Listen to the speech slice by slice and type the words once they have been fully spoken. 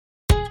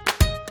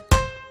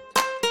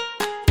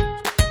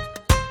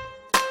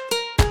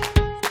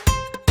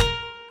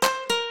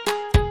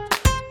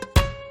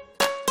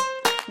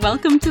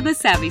Welcome to the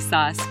Savvy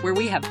Sauce, where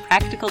we have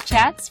practical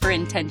chats for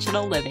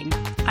intentional living.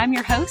 I'm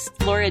your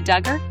host, Laura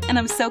Duggar, and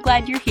I'm so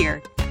glad you're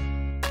here.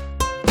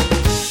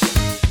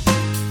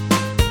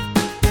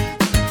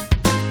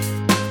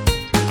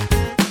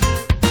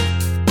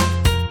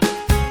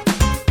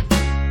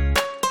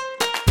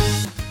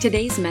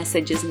 Today's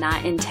message is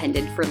not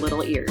intended for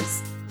little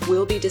ears.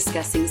 We'll be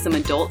discussing some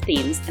adult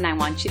themes, and I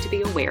want you to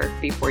be aware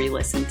before you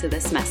listen to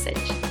this message.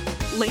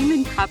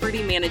 Lehman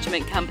Property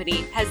Management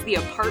Company has the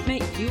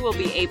apartment you will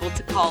be able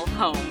to call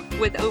home,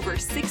 with over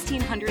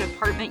 1,600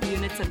 apartment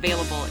units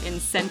available in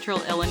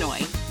Central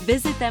Illinois.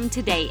 Visit them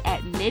today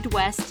at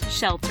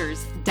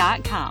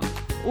MidwestShelters.com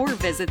or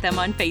visit them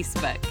on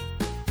Facebook.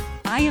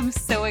 I am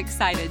so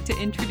excited to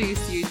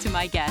introduce you to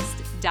my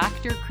guest,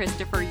 Dr.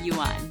 Christopher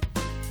Yuan.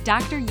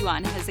 Dr.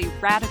 Yuan has a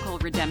radical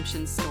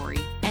redemption story,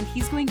 and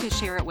he's going to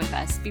share it with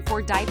us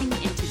before diving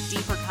into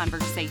deeper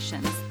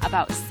conversations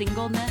about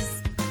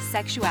singleness,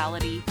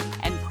 sexuality,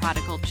 and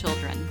prodigal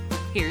children.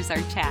 Here's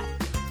our chat.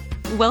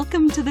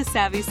 Welcome to the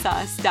Savvy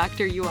Sauce,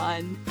 Dr.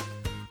 Yuan.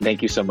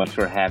 Thank you so much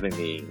for having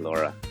me,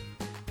 Laura.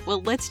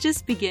 Well, let's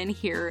just begin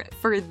here.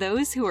 For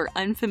those who are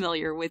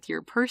unfamiliar with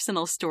your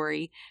personal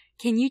story,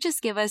 can you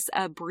just give us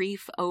a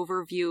brief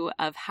overview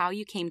of how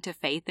you came to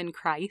faith in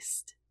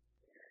Christ?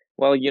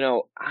 Well,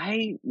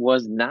 I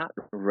was not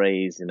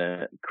raised in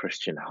a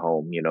Christian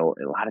home. A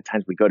lot of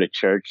times we go to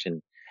church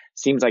and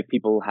seems like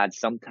people had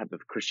some type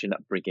of Christian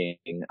upbringing.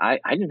 I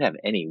didn't have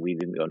any. We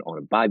didn't own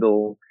a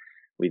Bible.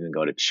 We didn't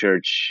go to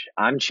church.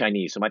 I'm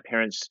Chinese, so my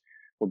parents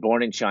were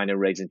born in China,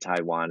 raised in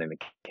Taiwan, and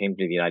came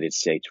to the United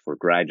States for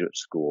graduate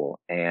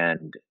school.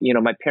 And,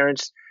 my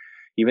parents,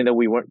 even though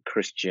we weren't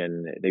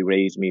Christian, they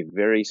raised me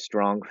very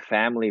strong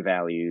family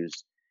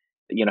values.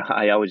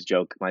 I always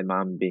joke, my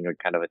mom being a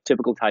kind of a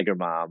typical tiger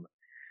mom,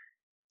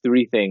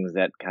 3 things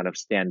that kind of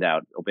stand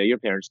out: obey your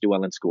parents, do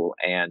well in school,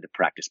 and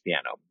practice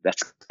piano.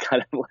 That's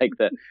kind of like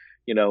the,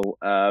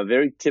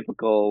 very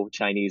typical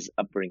Chinese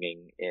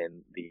upbringing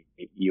in the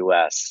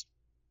U.S.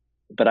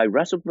 But I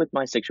wrestled with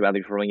my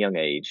sexuality from a young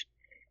age.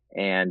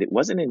 And it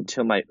wasn't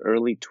until my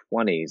early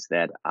 20s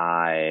that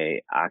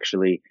I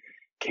actually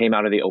came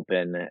out of the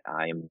open.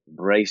 I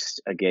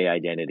embraced a gay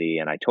identity,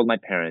 and I told my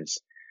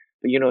parents.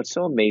 But it's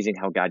so amazing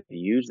how God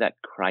used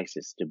that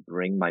crisis to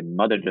bring my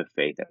mother to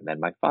faith and then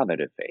my father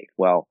to faith.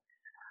 Well,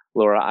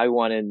 Laura, I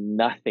wanted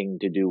nothing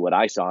to do what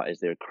I saw as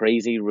their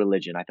crazy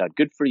religion. I thought,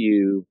 good for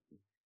you,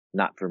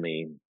 not for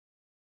me.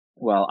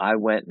 Well, I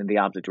went in the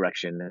opposite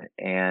direction.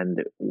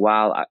 And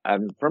while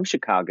I'm from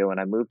Chicago and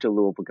I moved to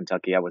Louisville,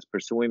 Kentucky, I was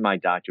pursuing my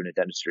doctorate in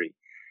dentistry.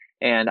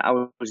 And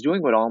I was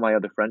doing what all my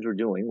other friends were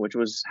doing, which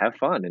was have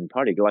fun and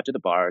party, go out to the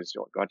bars,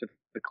 go out to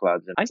the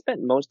clubs. And I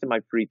spent most of my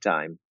free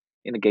time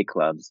in the gay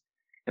clubs.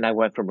 And I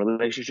went from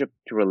relationship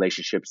to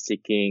relationship,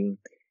 seeking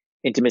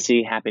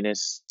intimacy,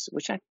 happiness,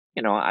 which I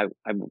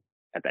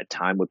at that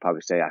time would probably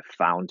say I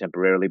found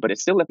temporarily, but it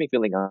still left me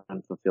feeling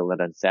unfulfilled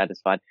and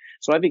unsatisfied.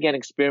 So I began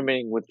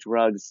experimenting with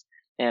drugs.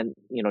 And,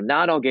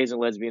 not all gays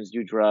and lesbians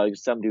do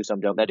drugs. Some do,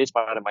 some don't. That is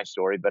part of my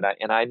story. But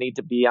I need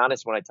to be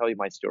honest when I tell you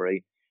my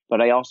story.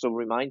 But I also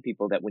remind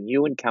people that when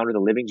you encounter the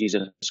living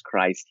Jesus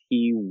Christ,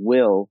 he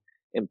will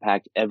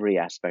impact every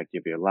aspect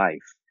of your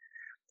life.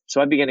 So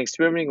I began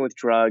experimenting with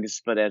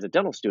drugs, but as a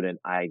dental student,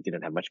 I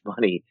didn't have much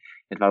money.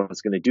 If I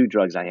was going to do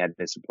drugs, I had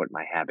to support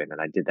my habit. And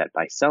I did that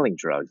by selling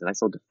drugs. And I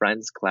sold to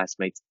friends,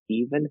 classmates,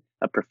 even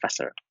a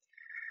professor.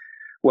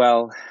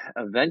 Well,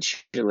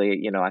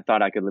 eventually, I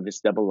thought I could live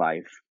this double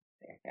life.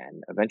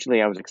 And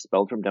eventually I was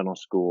expelled from dental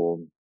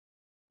school.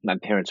 My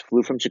parents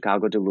flew from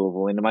Chicago to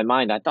Louisville. And in my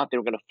mind, I thought they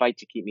were going to fight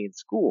to keep me in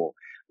school.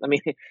 I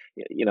mean,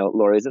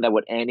 Laura, isn't that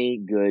what any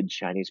good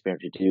Chinese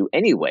parent should do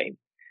anyway?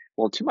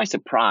 Well, to my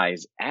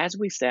surprise, as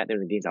we sat there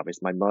in the dean's office,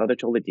 my mother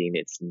told the dean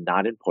it's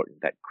not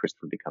important that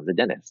Christopher becomes a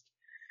dentist.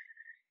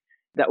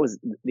 That was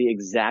the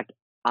exact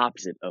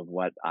opposite of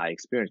what I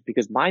experienced,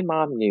 because my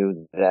mom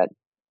knew that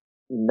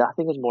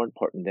nothing is more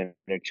important than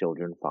their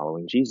children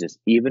following Jesus,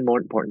 even more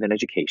important than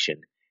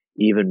education,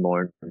 even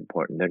more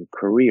important than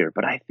career.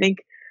 But I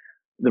think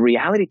the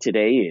reality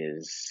today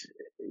is,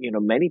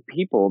 many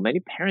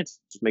parents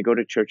may go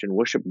to church and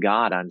worship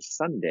God on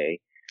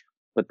Sunday,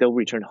 but they'll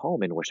return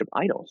home and worship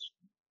idols.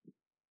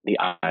 The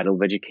idol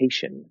of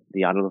education,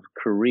 the idol of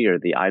career,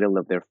 the idol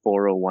of their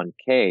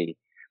 401k.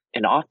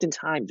 And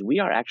oftentimes we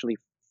are actually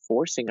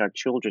forcing our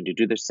children to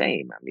do the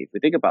same. I mean, if we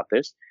think about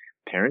this,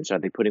 parents, are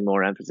they putting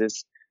more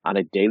emphasis on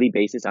a daily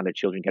basis on their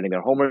children getting their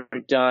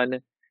homework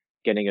done,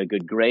 getting a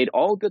good grade,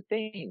 all good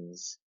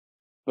things?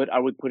 But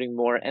are we putting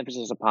more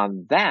emphasis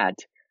upon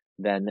that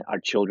than our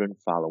children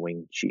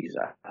following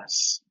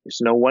Jesus?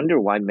 It's no wonder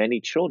why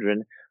many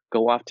children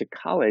go off to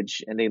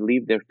college and they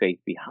leave their faith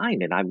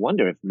behind. And I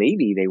wonder if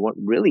maybe they weren't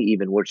really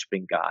even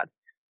worshiping God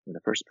in the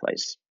first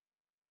place.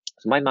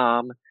 So my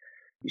mom,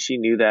 she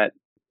knew that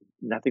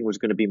nothing was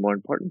going to be more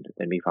important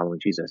than me following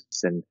Jesus.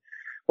 And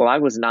well, I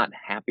was not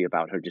happy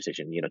about her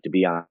decision, to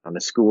be on the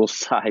school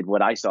side,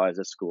 what I saw as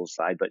a school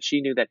side. But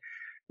she knew that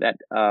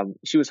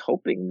she was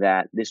hoping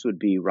that this would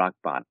be rock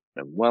bottom.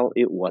 Well,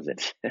 it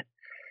wasn't.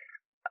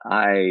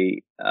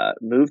 I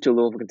moved to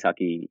Louisville,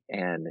 Kentucky,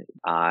 and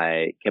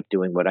I kept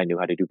doing what I knew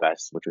how to do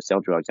best, which was sell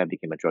drugs. I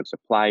became a drug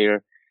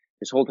supplier.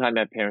 This whole time,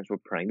 my parents were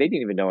praying. They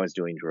didn't even know I was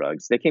doing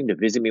drugs. They came to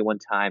visit me one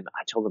time.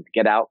 I told them to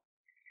get out,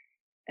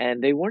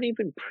 and they weren't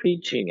even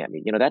preaching at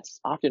me. That's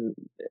often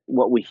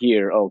what we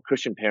hear. Oh,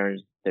 Christian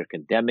parents, they're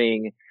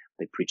condemning.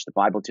 They preach the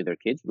Bible to their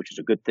kids, which is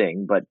a good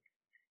thing, but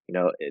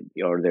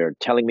or they're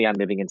telling me I'm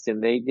living in sin.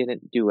 They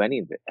didn't do any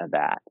of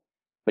that.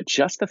 But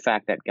just the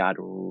fact that God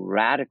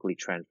radically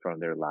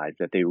transformed their lives,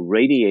 that they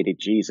radiated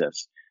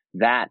Jesus,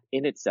 that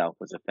in itself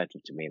was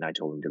offensive to me, and I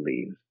told them to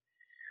leave.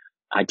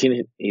 I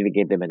didn't even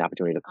give them an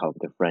opportunity to call up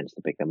their friends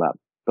to pick them up.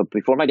 But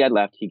before my dad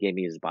left, he gave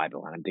me his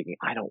Bible, and I'm thinking,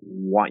 I don't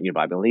want your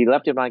Bible. And he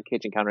left it on the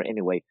kitchen counter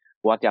anyway,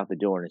 walked out the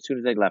door, and as soon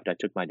as they left, I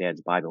took my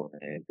dad's Bible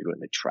and threw it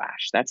in the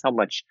trash. That's how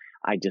much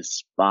I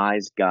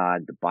despise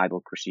God, the Bible,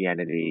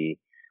 Christianity.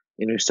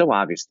 And it was so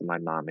obvious to my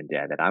mom and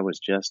dad that I was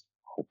just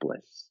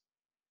hopeless.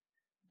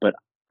 But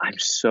I'm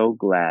so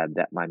glad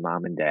that my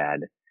mom and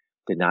dad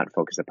did not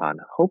focus upon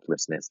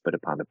hopelessness, but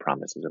upon the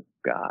promises of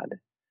God.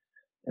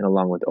 And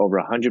along with over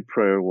 100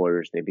 prayer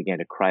warriors, they began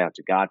to cry out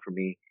to God for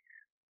me.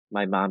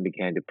 My mom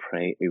began to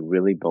pray a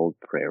really bold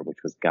prayer, which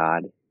was,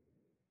 God,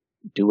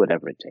 do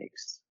whatever it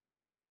takes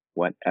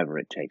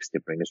to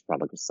bring this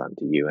prodigal son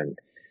to you. And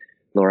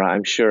Laura,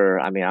 I'm sure,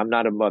 I'm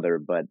not a mother,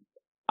 but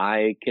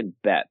I can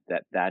bet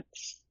that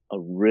that's a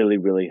really,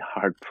 really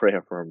hard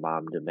prayer for a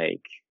mom to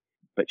make.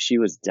 But she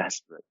was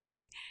desperate.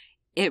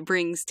 It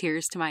brings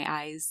tears to my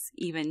eyes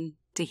even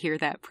to hear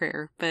that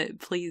prayer, but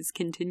please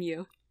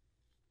continue.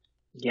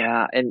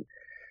 Yeah, and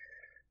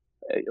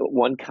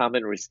one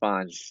common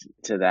response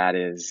to that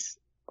is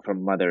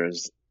from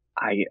mothers,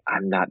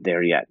 I'm not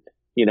there yet.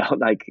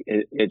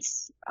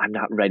 I'm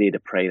not ready to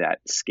pray that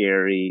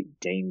scary,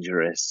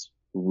 dangerous,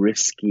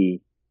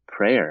 risky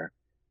prayer.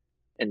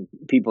 And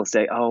people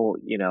say, oh,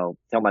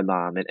 tell my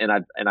mom. And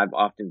I've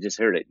often just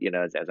heard it,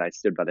 as I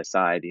stood by the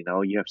side,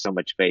 you have so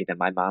much faith. And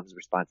my mom's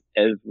response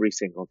every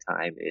single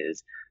time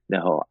is,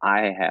 no,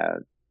 I have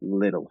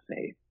little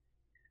faith.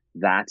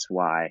 That's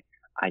why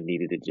I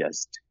needed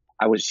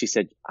to she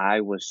said,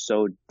 I was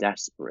so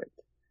desperate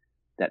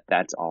that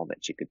that's all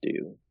that she could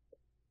do.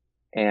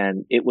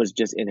 And it was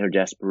just in her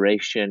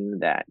desperation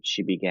that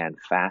she began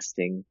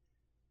fasting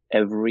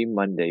every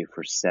Monday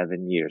for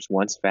 7 years.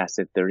 Once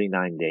fasted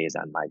 39 days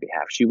on my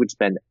behalf. She would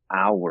spend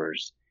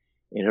hours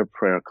in her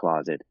prayer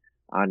closet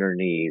on her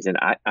knees. And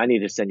I need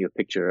to send you a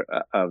picture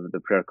of the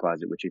prayer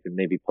closet, which you can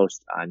maybe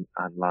post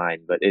online.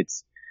 But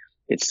it's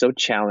so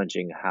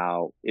challenging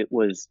how it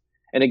was.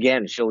 And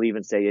again, she'll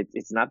even say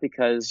it's not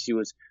because she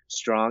was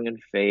strong in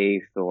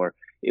faith, or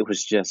it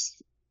was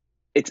just,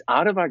 it's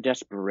out of our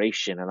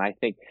desperation. And I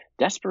think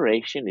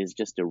desperation is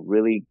just a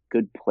really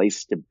good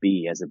place to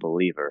be as a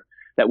believer,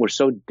 that we're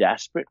so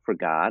desperate for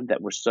God,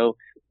 that we're so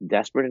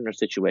desperate in our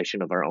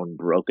situation of our own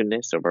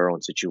brokenness, of our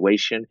own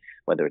situation,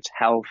 whether it's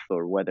health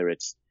or whether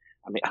it's,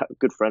 a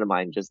good friend of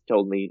mine just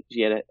told me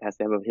she has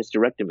to have a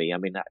hysterectomy.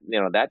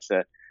 That's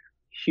a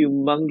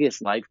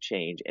humongous life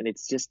change. And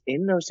it's just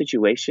in those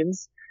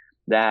situations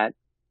that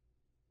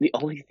the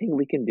only thing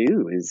we can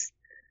do is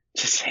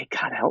just say,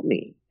 God, help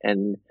me.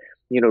 And,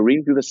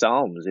 reading through the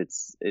Psalms,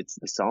 it's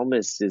the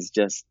psalmist is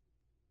just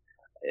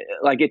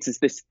like, it's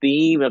this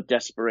theme of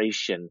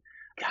desperation.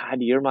 God,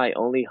 you're my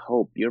only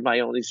hope. You're my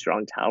only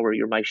strong tower.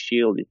 You're my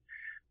shield.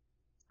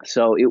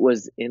 So it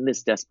was in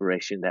this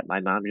desperation that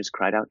my mom just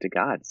cried out to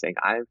God, saying,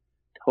 I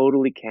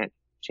totally can't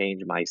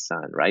change my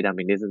son, right?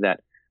 Isn't that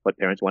what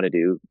parents want to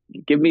do?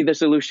 Give me the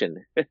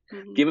solution.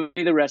 Mm-hmm. Give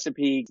me the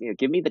recipe.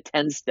 Give me the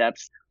 10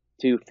 steps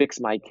to fix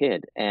my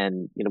kid.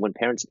 And, when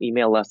parents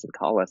email us and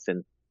call us,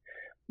 and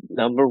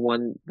number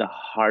one, the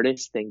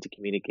hardest thing to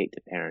communicate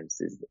to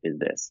parents is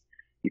this.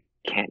 You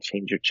can't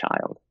change your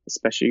child,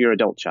 especially your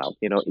adult child.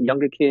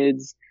 Younger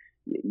kids,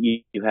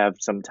 you have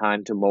some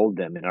time to mold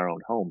them in our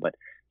own home. But,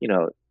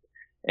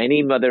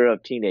 any mother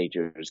of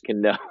teenagers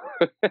can know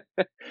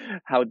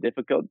how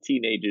difficult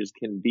teenagers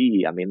can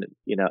be. And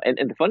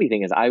the funny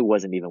thing is, I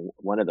wasn't even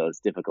one of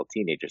those difficult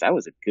teenagers. I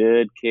was a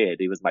good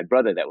kid. It was my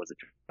brother that was a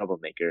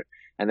troublemaker.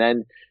 And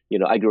then,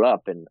 I grew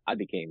up and I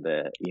became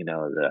the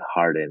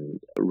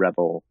hardened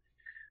rebel.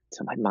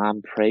 So my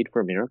mom prayed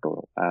for a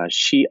miracle.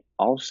 She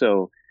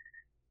also,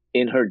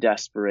 in her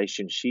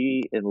desperation,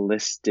 she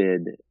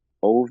enlisted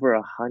over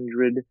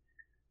 100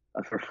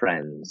 of her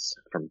friends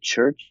from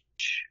church,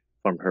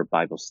 from her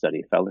Bible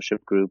study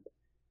fellowship group,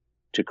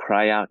 to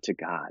cry out to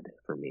God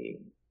for me.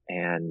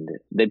 And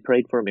they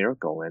prayed for a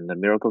miracle. And the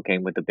miracle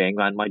came with a bang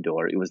on my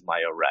door. It was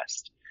my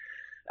arrest.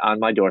 On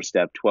my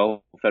doorstep,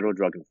 12 federal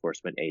drug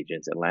enforcement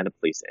agents, Atlanta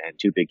police, and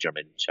 2 big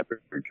German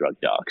Shepherd drug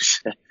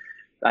dogs.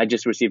 I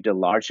just received a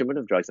large shipment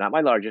of drugs, not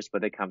my largest,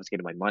 but they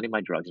confiscated my money,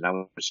 my drugs, and I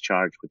was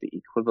charged with the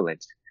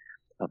equivalent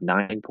of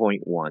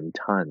 9.1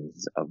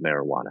 tons of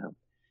marijuana.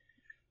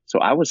 So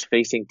I was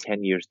facing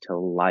 10 years to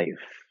life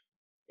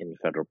in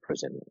federal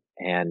prison.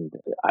 And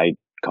I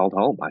called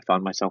home. I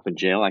found myself in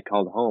jail. I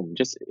called home,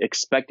 just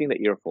expecting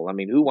the earful.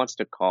 Who wants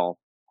to call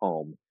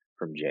home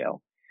from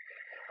jail?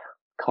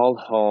 Called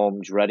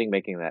home, dreading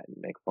making that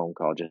phone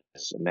call,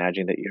 just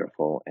imagining the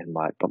earful,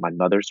 but my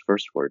mother's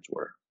first words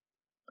were,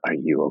 "Are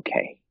you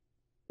okay?"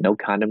 No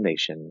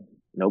condemnation,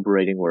 no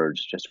berating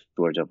words, just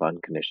words of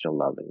unconditional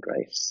love and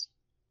grace.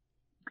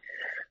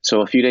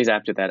 So a few days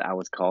after that, I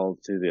was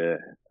called to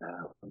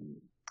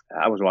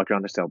I was walking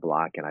around the cell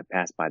block and I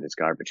passed by this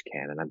garbage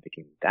can and I'm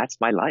thinking,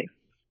 that's my life.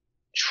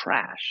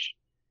 Trash.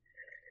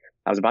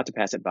 I was about to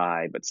pass it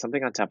by, but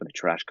something on top of the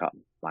trash caught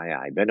my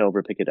eye. Bent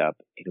over, picked it up.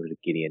 It was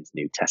Gideon's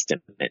New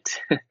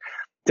Testament.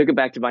 Took it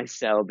back to my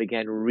cell,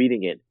 began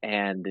reading it.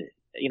 And,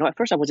 at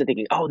first I wasn't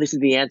thinking, oh, this is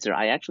the answer.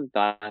 I actually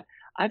thought,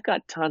 I've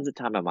got tons of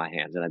time on my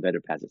hands and I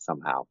better pass it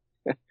somehow.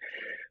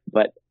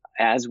 But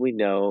as we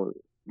know,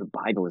 the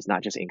Bible is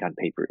not just ink on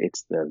paper.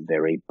 It's the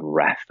very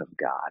breath of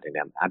God. And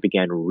I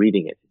began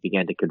reading it. It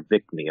began to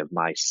convict me of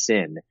my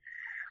sin.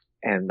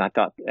 And I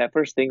thought at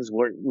first things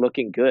weren't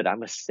looking good.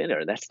 I'm a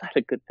sinner. That's not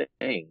a good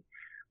thing.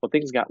 Well,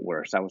 things got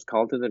worse. I was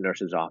called to the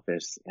nurse's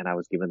office and I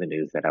was given the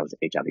news that I was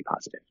HIV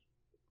positive.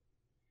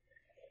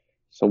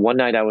 So one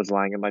night I was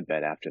lying in my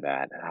bed after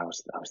that and I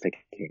was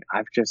thinking,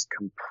 I've just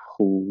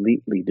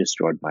completely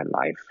destroyed my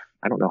life.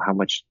 I don't know how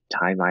much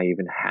time I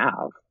even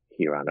have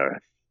here on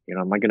earth.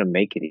 Am I going to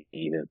make it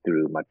even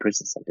through my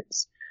prison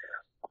sentence?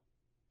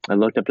 I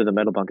looked up to the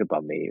metal bunk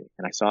above me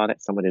and I saw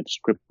that someone had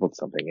scribbled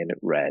something and it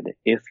read,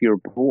 "If you're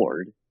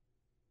bored,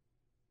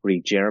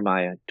 read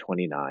Jeremiah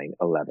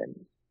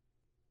 29:11.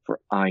 For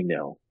I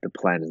know the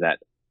plans that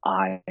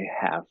I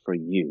have for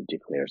you,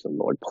 declares the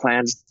Lord.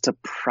 Plans to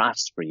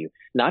prosper you,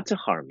 not to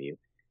harm you.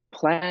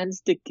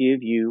 Plans to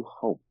give you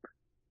hope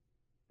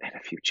and a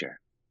future."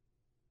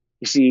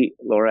 You see,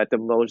 Laura, at the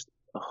most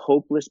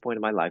hopeless point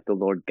in my life, the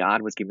Lord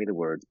God was giving me the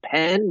words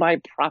penned by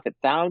a prophet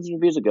thousands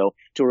of years ago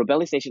to a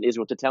rebellious nation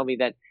Israel to tell me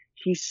that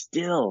he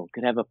still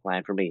could have a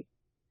plan for me.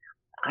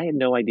 I had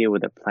no idea where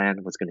the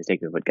plan was going to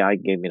take me, but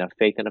God gave me enough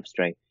faith and enough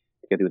strength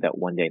to get through that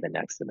one day, the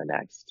next, and the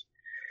next.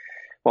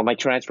 Well, my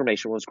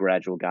transformation was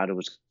gradual. God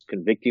was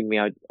convicting me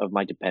out of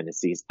my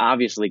dependencies,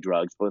 obviously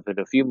drugs, but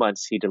within a few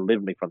months, he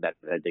delivered me from that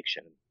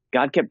addiction.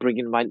 God kept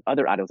bringing my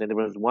other idols, and there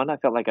was one I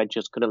felt like I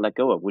just couldn't let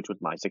go of, which was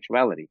my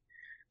sexuality.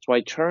 So I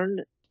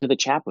turned to the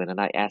chaplain and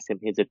I asked him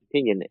his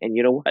opinion. And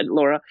you know what,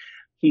 Laura?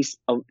 He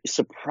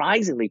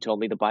surprisingly told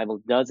me the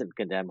Bible doesn't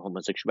condemn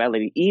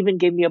homosexuality, even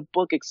gave me a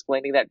book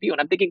explaining that view.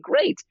 And I'm thinking,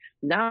 great,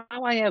 now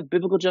I have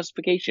biblical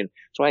justification.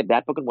 So I had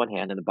that book in one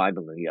hand and the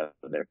Bible in the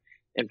other.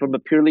 And from a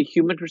purely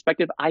human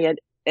perspective, I had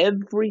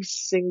every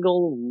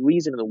single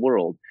reason in the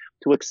world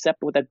to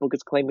accept what that book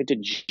is claiming to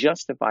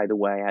justify the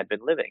way I had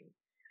been living.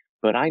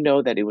 But I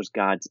know that it was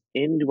God's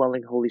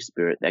indwelling Holy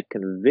Spirit that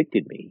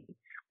convicted me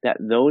that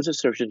those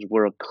assertions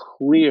were a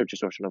clear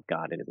distortion of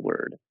God and his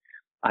word.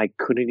 I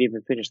couldn't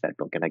even finish that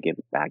book and I gave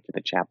it back to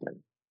the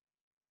chaplain.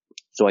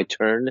 So I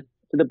turned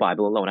to the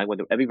Bible alone. I went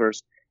through every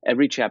verse,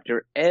 every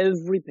chapter,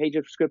 every page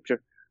of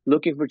scripture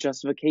looking for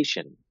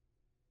justification.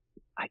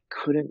 I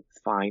couldn't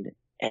find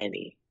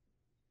any.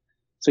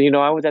 So,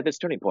 I was at this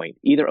turning point.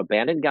 Either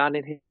abandon God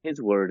and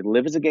his word,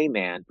 live as a gay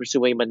man,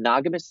 pursue a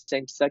monogamous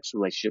same-sex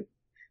relationship,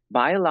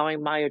 by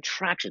allowing my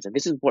attractions, and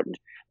this is important,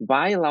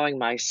 by allowing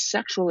my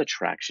sexual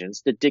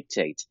attractions to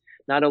dictate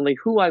not only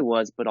who I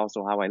was, but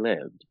also how I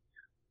lived.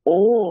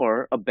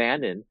 Or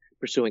abandon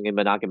pursuing a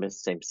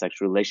monogamous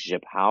same-sex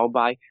relationship. How?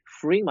 By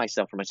freeing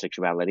myself from my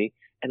sexuality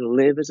and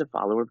live as a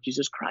follower of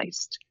Jesus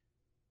Christ.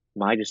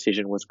 My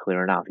decision was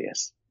clear and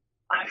obvious.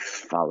 I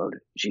followed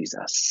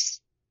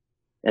Jesus.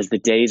 As the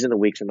days and the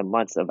weeks and the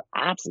months of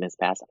abstinence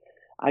passed,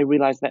 I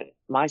realized that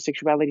my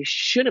sexuality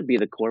shouldn't be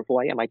the core of who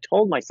I am. I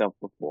told myself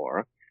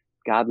before,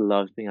 God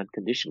loves me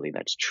unconditionally.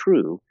 That's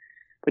true.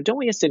 But don't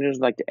we as sinners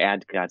like to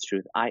add to God's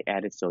truth? I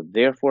added, so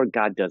therefore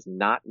God does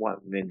not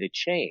want men to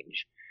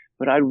change.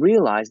 But I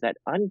realized that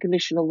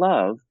unconditional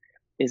love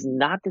is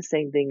not the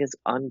same thing as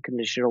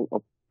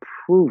unconditional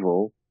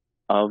approval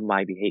of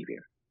my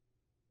behavior.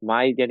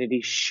 My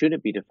identity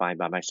shouldn't be defined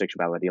by my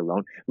sexuality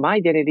alone. My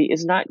identity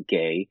is not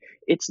gay.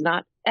 It's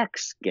not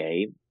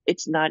ex-gay.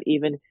 It's not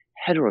even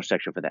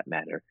heterosexual for that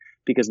matter.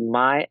 Because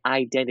my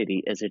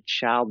identity as a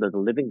child of the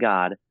living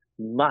God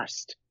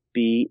must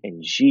be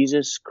in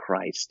Jesus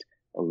Christ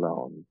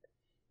alone.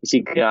 You see,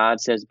 God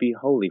says, be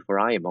holy, for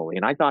I am holy.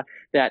 And I thought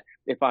that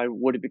if I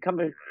were to become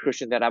a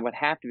Christian, that I would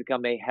have to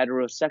become a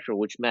heterosexual,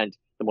 which meant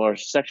the more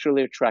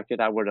sexually attracted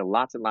I were to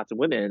lots and lots of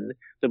women,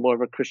 the more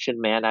of a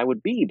Christian man I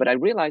would be. But I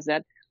realized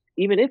that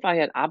even if I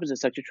had opposite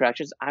sex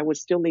attractions, I would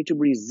still need to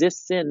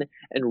resist sin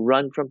and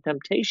run from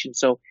temptation.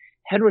 So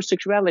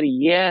heterosexuality,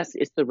 yes,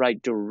 it's the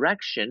right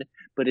direction,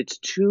 but it's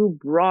too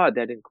broad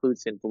that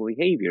includes sinful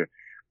behavior.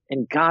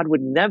 And God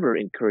would never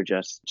encourage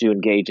us to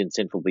engage in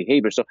sinful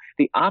behavior. So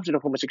the opposite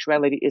of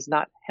homosexuality is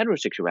not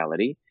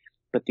heterosexuality,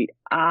 but the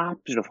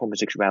opposite of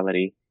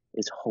homosexuality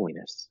is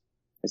holiness.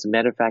 As a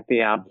matter of fact,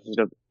 the opposite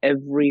of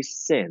every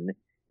sin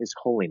is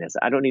holiness.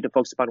 I don't need to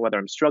focus upon whether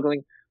I'm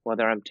struggling,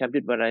 whether I'm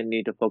tempted, but I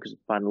need to focus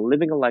upon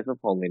living a life of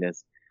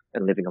holiness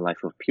and living a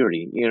life of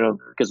purity.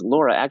 Because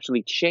Laura,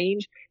 actually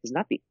change is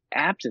not the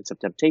absence of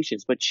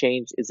temptations, but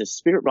change is a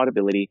spirit-wrought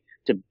ability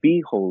to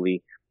be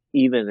holy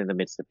even in the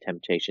midst of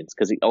temptations.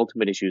 Because the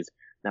ultimate issue is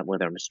not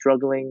whether I'm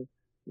struggling,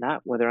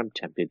 not whether I'm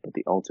tempted, but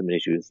the ultimate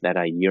issue is that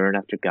I yearn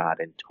after God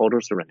in total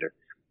surrender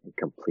and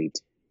complete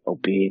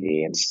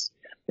obedience.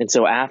 And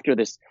so after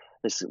this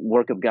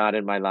work of God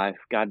in my life,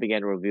 God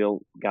began to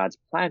reveal God's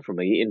plan for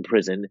me in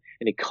prison,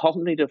 and He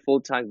called me to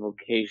full-time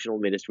vocational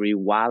ministry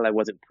while I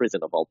was in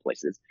prison, of all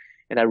places.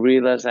 And I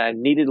realized I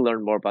needed to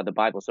learn more about the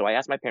Bible. So I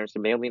asked my parents to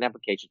mail me an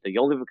application to the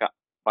only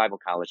Bible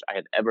college I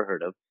had ever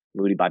heard of,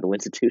 Moody Bible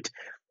Institute.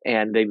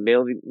 And they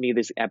mailed me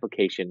this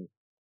application,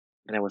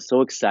 and I was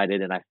so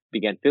excited, and I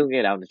began filling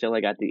it out until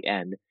I got to the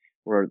end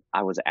where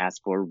I was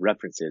asked for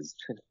references.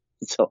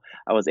 So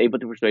I was able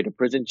to persuade a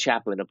prison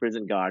chaplain, a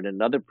prison guard, and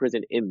another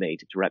prison inmate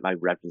to write my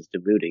reference to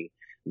Moody.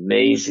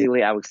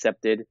 Amazingly, I was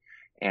accepted,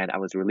 and I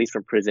was released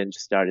from prison,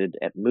 started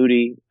at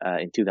Moody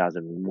in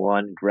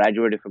 2001,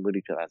 graduated from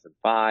Moody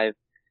 2005,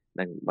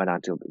 then went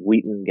on to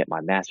Wheaton, get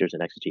my master's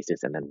in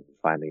exegesis, and then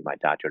finally my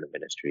doctorate in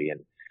ministry. And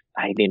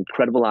I had the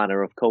incredible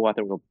honor of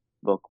co-authoring a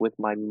book with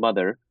my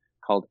mother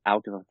called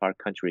Out of a Far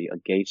Country, A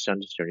Gay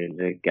Son's Journey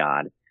to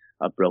God,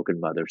 A Broken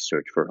Mother's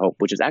Search for Hope,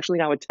 which is actually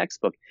now a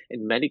textbook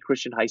in many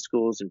Christian high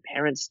schools, and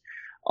parents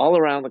all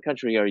around the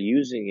country are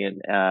using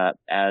it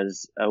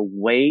as a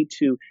way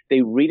to,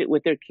 they read it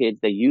with their kids.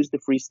 They use the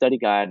free study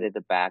guide at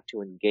the back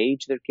to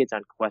engage their kids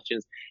on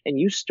questions and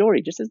use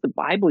story. Just as the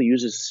Bible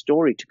uses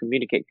story to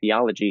communicate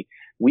theology,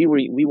 we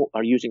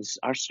are using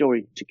our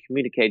story to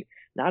communicate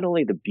not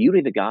only the beauty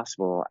of the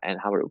gospel and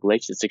how it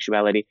relates to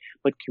sexuality,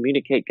 but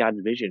communicate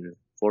God's vision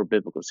for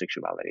biblical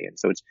sexuality. And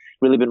so it's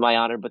really been my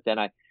honor. But then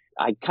I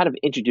kind of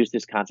introduced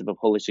this concept of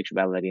holy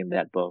sexuality in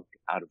that book,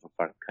 Out of a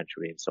Far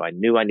Country. And so I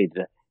knew I needed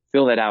to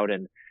fill that out.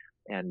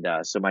 And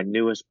so my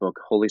newest book,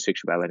 Holy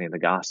Sexuality and the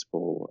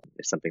Gospel,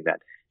 is something that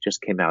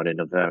just came out in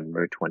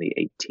November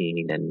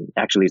 2018. And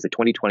actually is the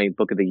 2020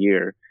 Book of the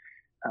Year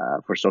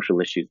for social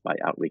issues by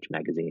Outreach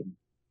Magazine.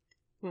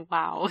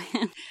 Wow.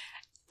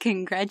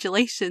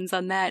 Congratulations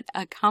on that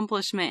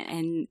accomplishment.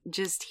 And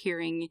just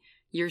hearing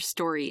your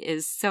story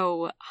is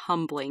so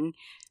humbling,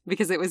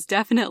 because it was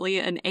definitely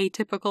an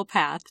atypical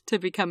path to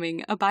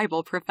becoming a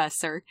Bible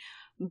professor.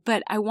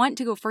 But I want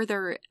to go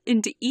further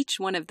into each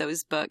one of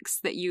those books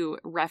that you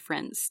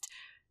referenced.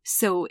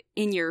 So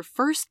in your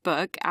first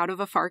book, Out of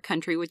a Far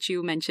Country, which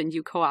you mentioned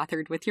you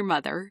co-authored with your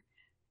mother,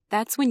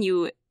 that's when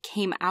you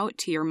came out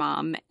to your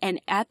mom. And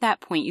at that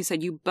point, you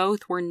said you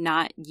both were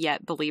not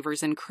yet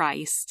believers in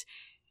Christ.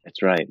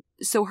 That's right.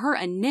 So her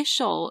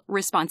initial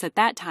response at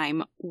that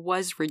time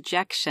was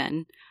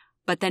rejection.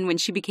 But then when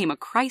she became a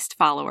Christ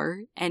follower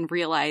and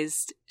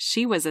realized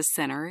she was a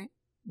sinner,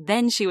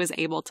 then she was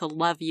able to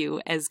love you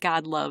as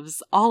God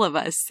loves all of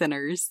us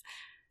sinners.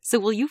 So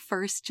will you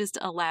first just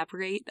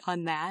elaborate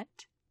on that?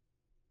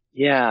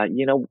 Yeah,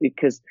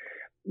 because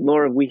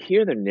Laura, we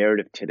hear the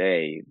narrative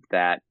today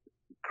that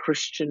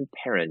Christian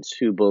parents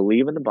who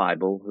believe in the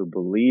Bible, who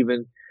believe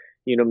in,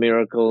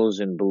 miracles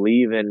and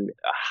believe in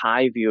a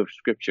high view of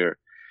Scripture,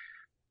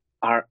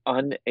 are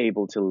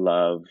unable to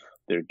love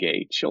their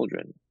gay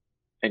children.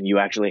 And you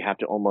actually have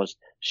to almost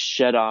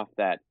shed off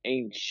that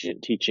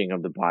ancient teaching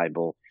of the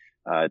Bible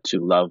to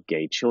love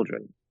gay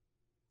children.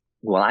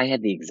 Well, I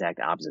had the exact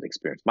opposite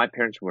experience. My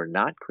parents were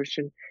not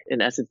Christian.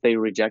 In essence, they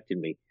rejected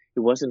me. It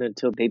wasn't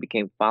until they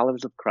became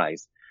followers of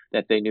Christ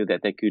that they knew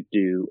that they could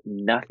do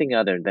nothing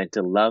other than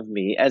to love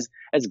me as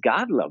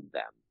God loved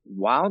them,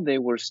 while they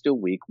were still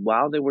weak,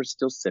 while they were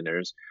still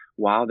sinners,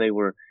 while they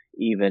were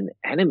even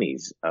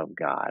enemies of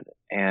God.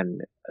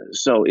 And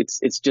so it's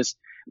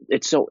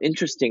so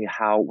interesting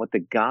how what the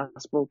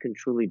gospel can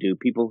truly do,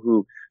 people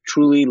who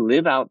truly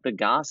live out the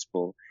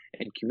gospel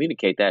and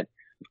communicate that,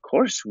 of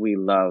course, we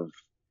love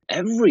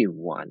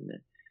everyone,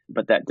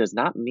 but that does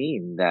not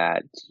mean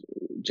that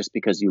just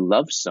because you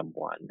love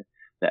someone,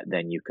 that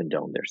then you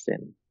condone their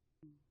sin.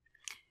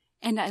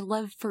 And I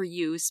love for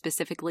you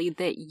specifically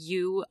that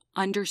you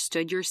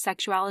understood your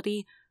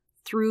sexuality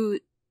through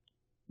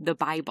the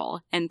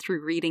Bible and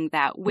through reading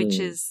that, which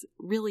is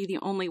really the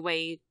only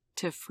way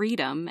to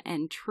freedom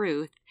and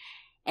truth.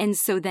 And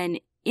so then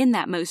in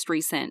that most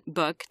recent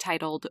book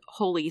titled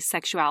Holy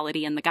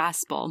Sexuality and the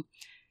Gospel,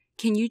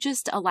 can you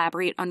just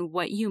elaborate on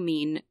what you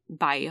mean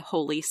by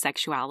holy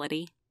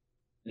sexuality?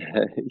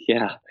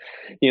 Yeah.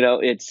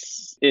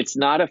 It's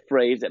not a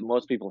phrase that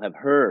most people have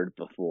heard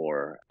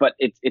before, but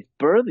it's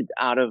birthed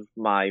out of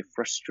my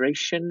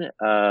frustration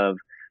of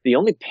the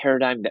only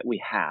paradigm that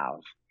we have.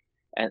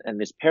 And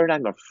this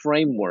paradigm or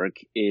framework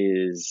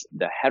is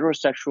the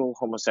heterosexual,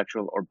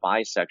 homosexual, or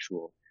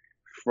bisexual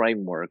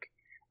framework.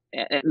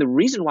 And the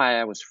reason why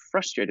I was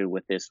frustrated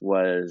with this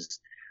was,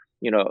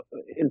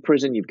 in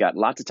prison, you've got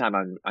lots of time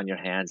on your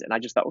hands. And I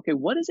just thought, okay,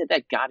 what is it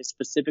that God is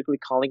specifically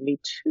calling me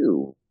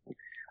to?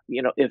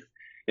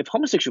 If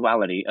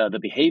homosexuality, the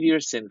behavior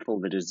is sinful,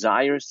 the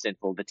desire is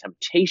sinful, the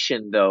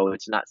temptation, though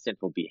it's not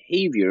sinful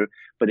behavior,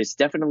 but it's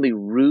definitely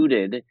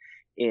rooted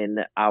in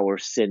our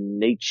sin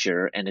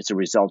nature, and it's a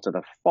result of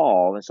the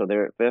fall. And so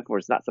therefore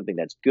it's not something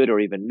that's good or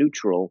even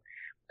neutral.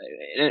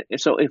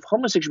 So if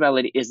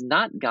homosexuality is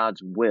not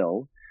God's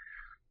will,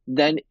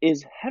 then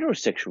is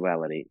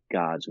heterosexuality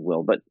God's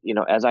will? But,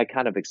 as I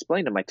kind of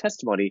explained in my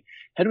testimony,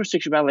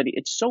 heterosexuality,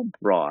 it's so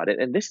broad.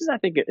 And this is, I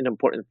think, an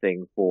important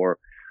thing for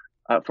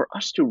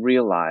us to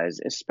realize,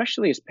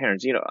 especially as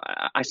parents.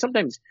 I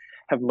sometimes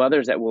have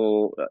mothers that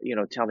will,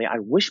 tell me, I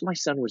wish my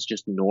son was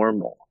just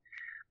normal.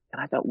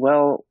 And I thought,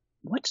 well,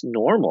 what's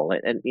normal?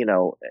 And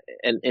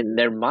in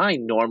their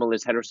mind, normal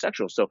is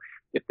heterosexual. So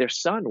if their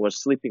son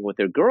was sleeping with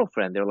their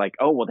girlfriend, they're like,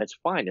 oh, well, that's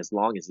fine as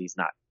long as he's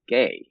not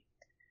gay.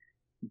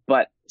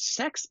 But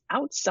sex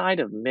outside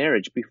of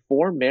marriage,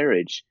 before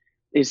marriage,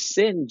 is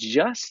sin,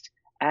 just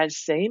as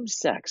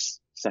same-sex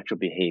sexual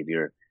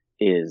behavior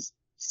is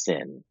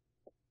sin.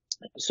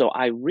 So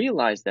I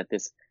realized that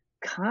this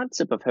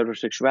concept of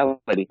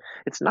heterosexuality,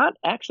 it's not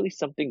actually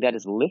something that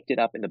is lifted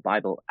up in the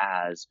Bible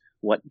as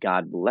what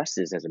God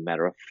blesses. As a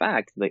matter of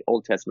fact, from the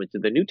Old Testament to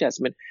the New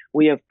Testament,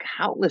 we have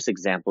countless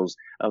examples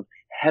of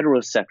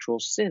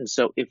heterosexual sin.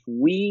 So if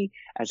we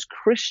as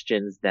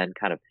Christians then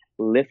kind of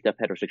lift up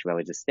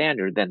heterosexuality as a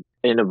standard, then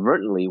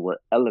inadvertently we're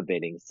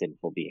elevating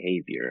sinful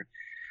behavior.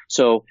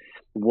 So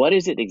what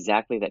is it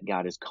exactly that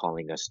God is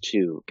calling us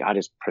to? God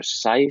is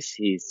precise.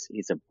 He's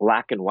a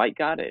black and white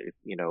God.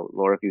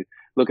 Laura, if you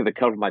look at the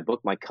cover of my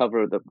book, the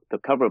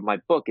cover of my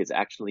book is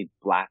actually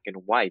black and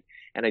white.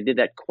 And I did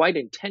that quite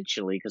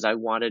intentionally because I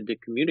wanted to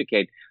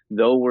communicate,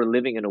 though we're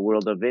living in a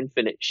world of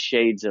infinite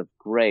shades of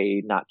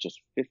gray, not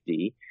just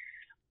 50,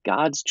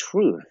 God's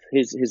truth,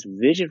 his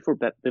vision for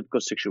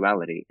biblical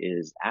sexuality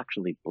is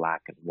actually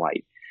black and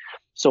white.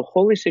 So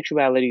holy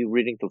sexuality,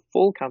 reading the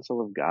full counsel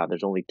of God,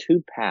 there's only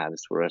two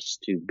paths for us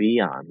to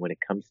be on when it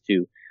comes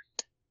to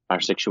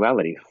our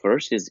sexuality.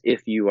 First is,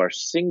 if you are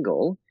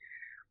single,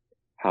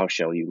 how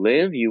shall you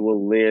live? You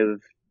will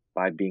live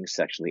by being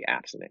sexually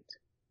abstinent.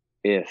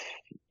 If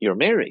you're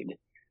married,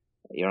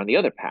 you're on the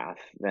other path,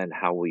 then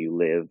how will you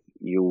live?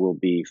 You will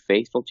be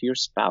faithful to your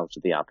spouse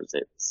of the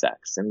opposite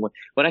sex. And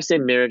when I say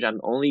marriage, I'm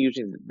only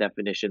using the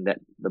definition that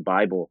the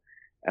Bible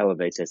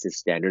elevates as his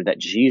standard, that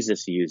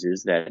Jesus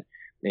uses, that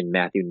in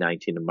Matthew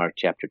 19 and Mark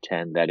chapter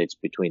 10, that it's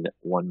between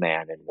one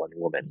man and one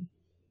woman.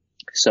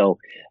 So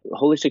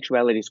holy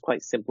sexuality is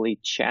quite simply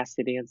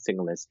chastity and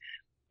singleness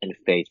and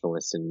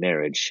faithfulness in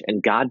marriage.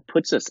 And God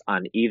puts us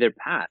on either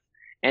path.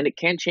 And it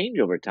can change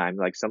over time.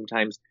 Like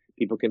sometimes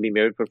people can be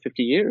married for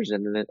 50 years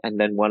and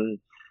then one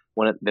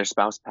of their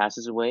spouse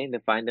passes away and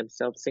they find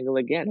themselves single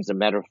again. As a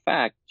matter of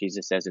fact,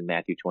 Jesus says in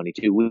Matthew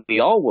 22, we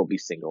all will be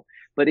single,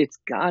 but it's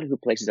God who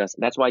places us.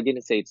 That's why I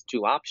didn't say it's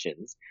two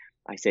options.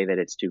 I say that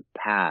it's two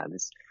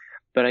paths.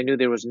 But I knew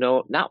there was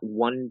not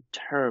one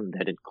term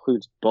that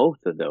includes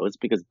both of those,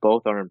 because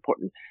both are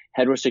important.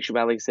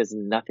 Heterosexuality says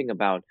nothing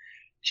about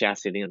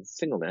chastity and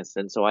singleness.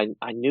 And so I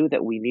knew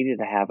that we needed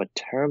to have a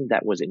term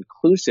that was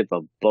inclusive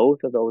of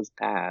both of those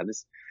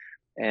paths.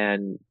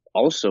 And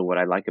also what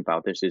I like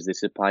about this is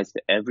this applies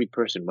to every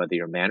person, whether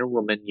you're a man or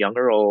woman, young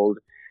or old,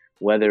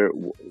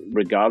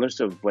 regardless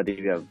of whether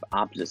you have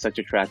opposite sex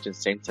attraction,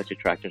 same sex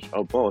attractions,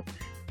 or both.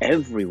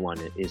 Everyone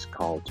is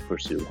called to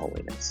pursue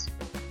holiness.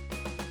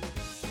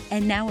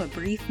 And now a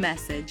brief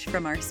message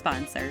from our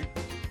sponsor.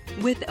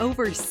 With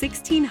over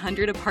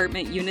 1,600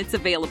 apartment units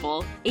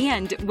available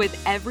and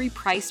with every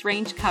price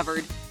range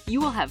covered, you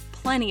will have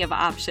plenty of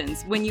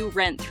options when you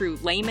rent through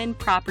Lehman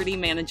Property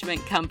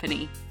Management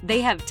Company.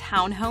 They have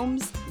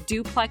townhomes,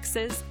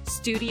 duplexes,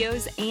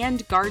 studios,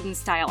 and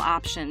garden-style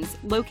options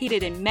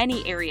located in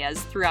many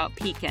areas throughout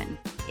Pekin.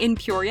 In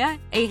Peoria,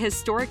 a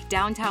historic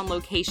downtown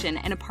location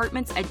and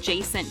apartments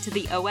adjacent to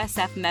the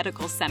OSF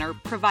Medical Center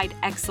provide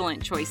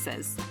excellent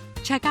choices.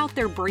 Check out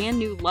their brand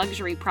new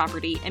luxury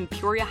property in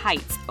Peoria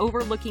Heights,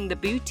 overlooking the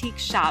boutique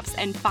shops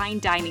and fine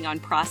dining on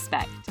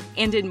Prospect.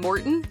 And in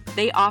Morton,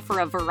 they offer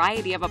a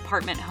variety of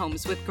apartment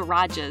homes with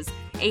garages,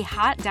 a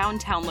hot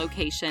downtown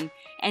location,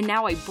 and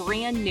now a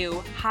brand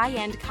new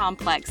high-end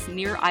complex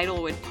near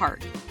Idlewood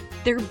Park.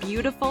 Their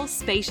beautiful,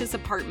 spacious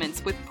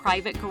apartments with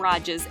private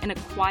garages in a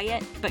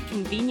quiet but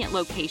convenient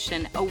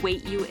location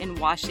await you in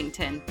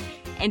Washington.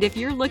 And if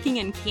you're looking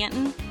in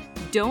Canton,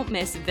 don't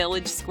miss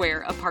Village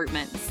Square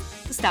Apartments.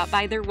 Stop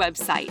by their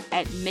website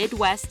at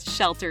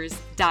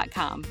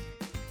midwestshelters.com.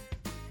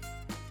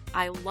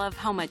 I love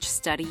how much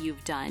study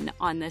you've done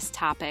on this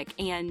topic,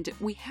 and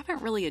we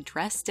haven't really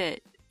addressed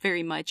it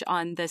very much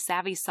on the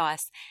Savvy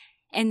Sauce.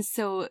 And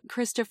so,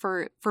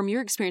 Christopher, from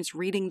your experience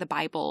reading the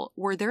Bible,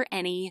 were there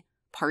any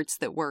parts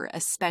that were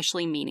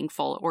especially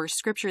meaningful or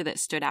scripture that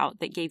stood out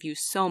that gave you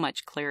so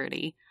much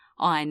clarity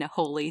on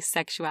holy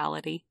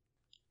sexuality?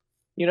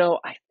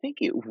 I think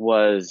it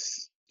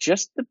was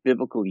just the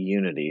biblical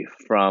unity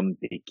from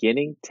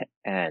beginning to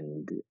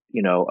end,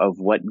 of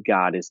what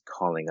God is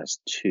calling us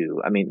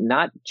to. I mean,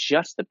 not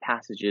just the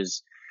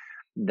passages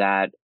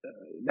that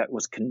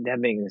was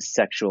condemning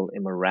sexual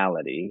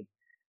immorality,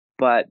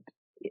 but,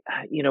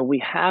 we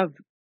have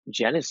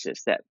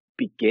Genesis that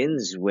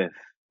begins with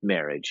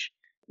marriage,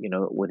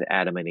 with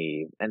Adam and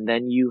Eve. And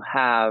then you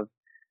have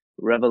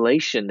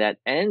Revelation that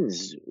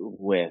ends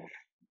with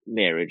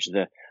marriage,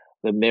 the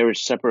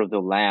marriage supper of the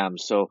Lamb.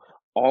 So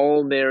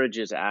all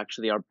marriages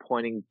actually are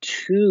pointing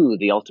to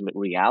the ultimate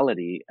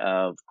reality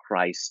of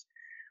Christ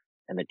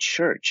and the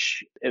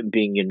church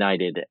being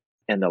united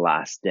in the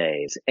last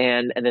days.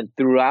 And then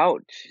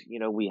throughout,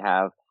 we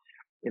have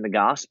in the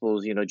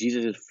Gospels,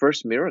 Jesus'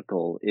 first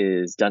miracle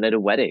is done at a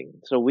wedding.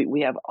 So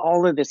we have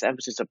all of this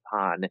emphasis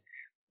upon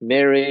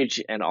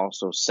marriage and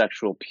also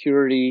sexual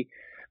purity.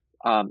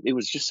 It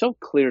was just so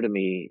clear to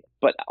me,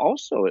 but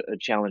also a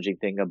challenging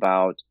thing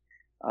about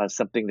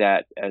something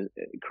that as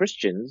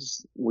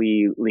Christians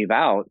we leave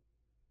out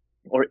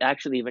or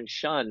actually even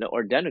shun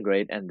or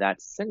denigrate, and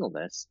that's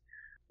singleness.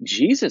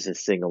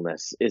 Jesus'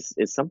 singleness is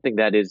something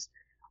that is,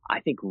 I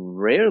think,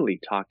 rarely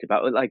talked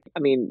about. Like, I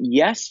mean,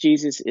 yes,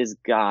 Jesus is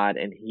God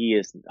and he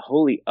is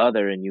wholly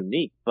other and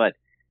unique, but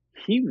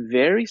he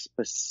very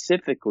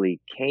specifically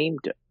came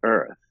to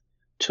earth,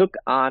 took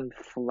on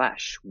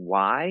flesh.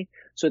 Why?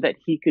 So that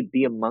he could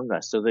be among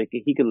us, so that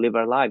he could live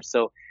our lives.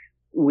 So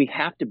we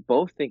have to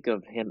both think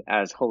of him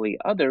as wholly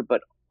other,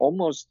 but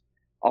almost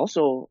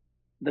also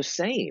the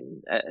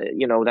same.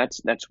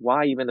 That's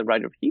why even the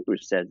writer of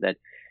Hebrews says that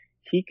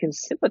he can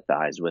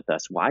sympathize with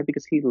us. Why?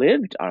 Because he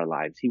lived our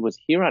lives. He was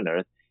here on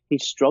earth. He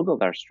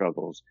struggled our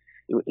struggles.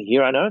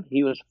 Here on earth,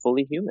 he was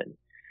fully human.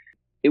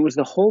 It was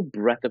the whole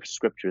breadth of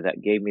scripture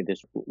that gave me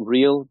this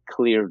real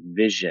clear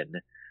vision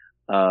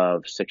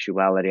of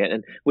sexuality.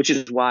 And which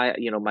is why,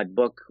 my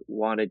book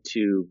wanted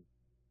to,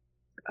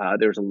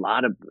 there's a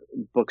lot of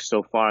books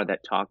so far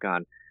that talk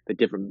on the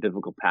different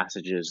biblical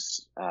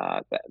passages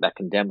that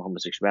condemn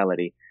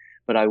homosexuality.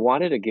 But I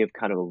wanted to give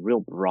kind of a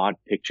real broad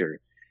picture,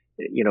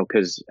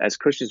 because as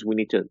Christians, we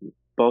need to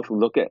both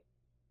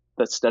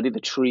study the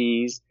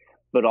trees,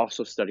 but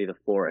also study the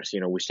forest.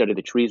 We study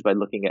the trees by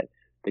looking at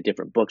the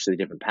different books, the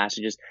different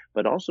passages,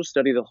 but also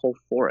study the whole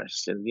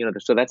forest. And,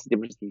 so that's the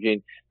difference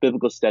between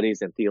biblical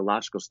studies and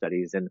theological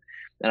studies. And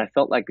I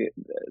felt like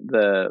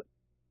the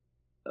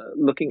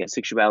looking at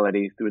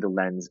sexuality through the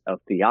lens of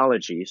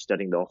theology,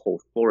 studying the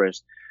whole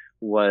forest,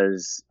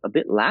 was a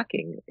bit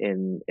lacking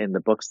in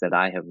the books that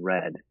I have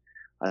read.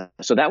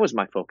 So that was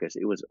my focus.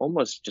 It was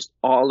almost just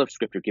all of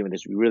Scripture giving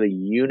this really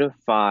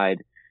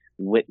unified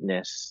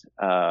witness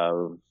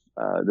of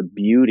the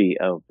beauty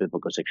of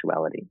biblical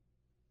sexuality.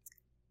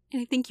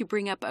 And I think you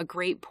bring up a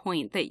great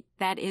point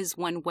that is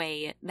one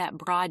way, that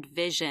broad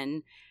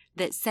vision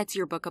that sets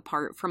your book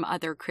apart from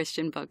other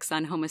Christian books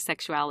on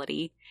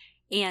homosexuality.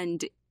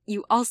 And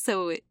you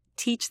also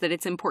teach that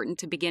it's important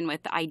to begin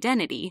with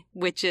identity,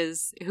 which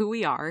is who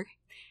we are.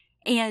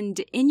 And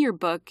in your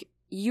book,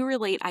 you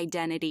relate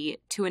identity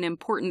to an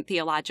important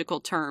theological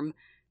term,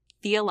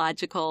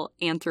 theological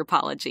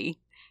anthropology.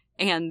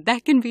 And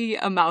that can be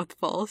a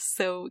mouthful.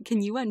 So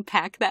can you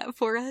unpack that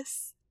for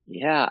us?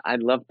 Yeah,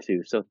 I'd love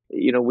to. So,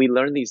 we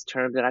learn these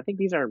terms, and I think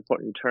these are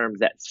important terms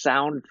that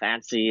sound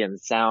fancy and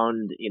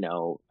sound,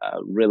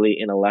 really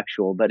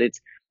intellectual, but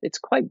it's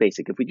quite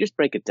basic. If we just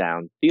break it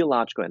down,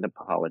 theological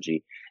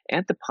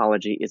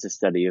anthropology is a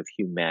study of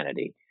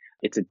humanity.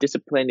 It's a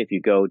discipline. If you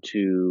go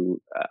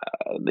to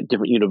the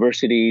different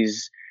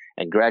universities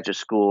and graduate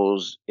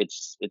schools,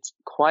 it's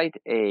quite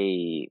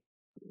a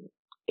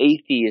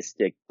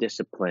atheistic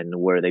discipline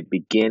where they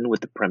begin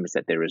with the premise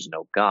that there is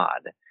no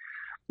God.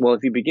 Well,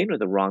 if you begin with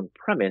the wrong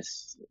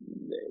premise,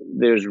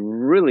 there's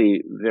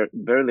really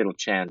very little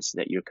chance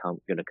that you're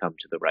going to come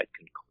to the right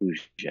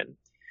conclusion.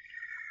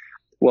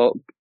 Well,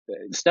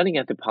 studying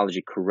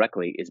anthropology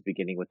correctly is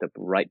beginning with the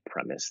right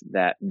premise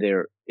that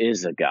there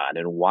is a God.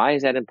 And why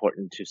is that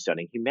important to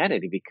studying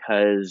humanity?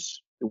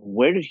 Because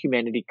where did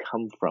humanity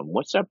come from?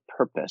 What's our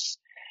purpose?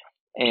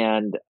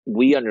 And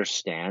we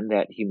understand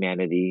that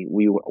humanity,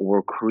 we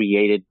were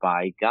created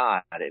by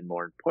God. And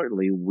more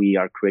importantly, we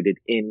are created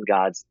in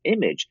God's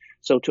image.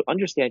 So to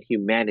understand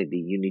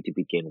humanity, you need to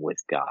begin with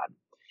God.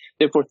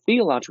 Therefore,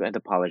 theological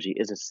anthropology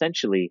is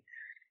essentially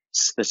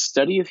the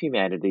study of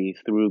humanity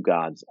through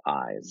God's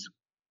eyes.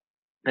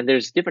 And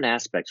there's different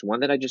aspects.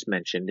 One that I just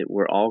mentioned,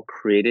 we're all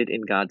created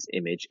in God's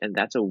image, and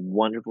that's a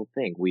wonderful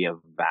thing. We have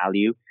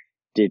value,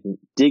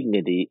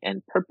 dignity,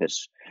 and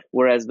purpose.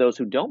 Whereas those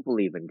who don't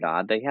believe in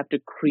God, they have to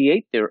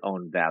create their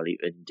own value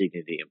and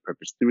dignity and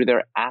purpose through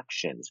their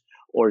actions,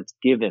 or it's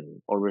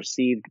given or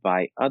received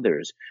by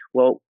others.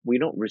 Well, we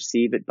don't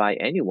receive it by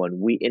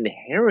anyone. We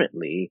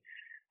inherently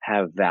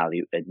have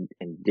value and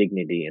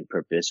dignity and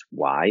purpose.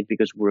 Why?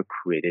 Because we're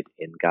created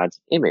in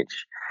God's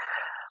image.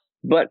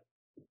 But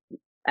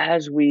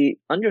as we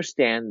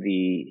understand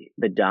the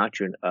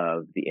doctrine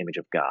of the image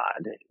of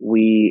God,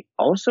 we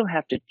also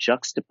have to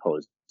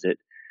juxtapose it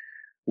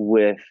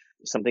with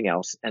something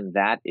else, and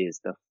that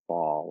is the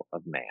fall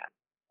of man.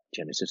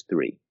 Genesis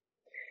 3.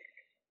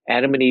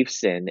 Adam and Eve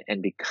sinned,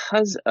 and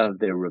because of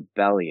their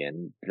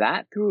rebellion,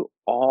 that threw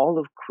all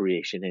of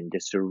creation in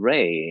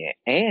disarray,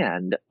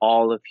 and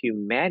all of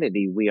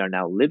humanity, we are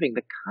now living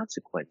the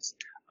consequence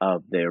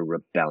of their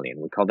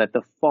rebellion. We call that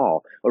the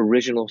fall.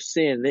 Original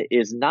sin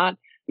is not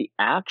the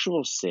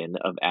actual sin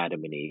of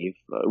Adam and Eve.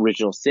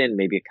 Original sin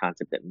may be a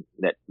concept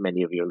that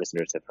many of your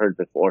listeners have heard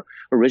before.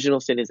 Original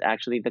sin is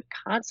actually the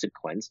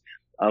consequence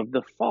of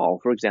the fall.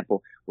 For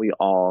example, we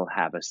all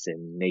have a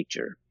sin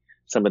nature.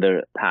 some of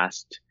the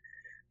past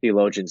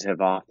theologians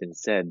have often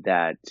said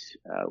that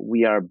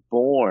we are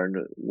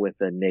born with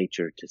a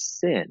nature to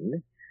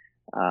sin.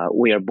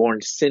 We are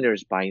born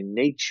sinners by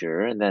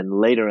nature, and then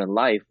later in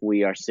life,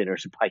 we are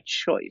sinners by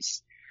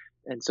choice.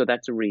 And so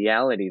that's a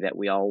reality that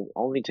we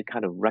all need to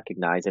kind of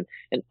recognize.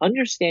 And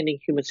understanding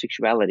human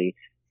sexuality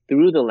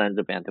through the lens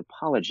of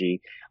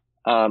anthropology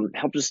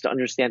helps us to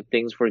understand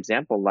things, for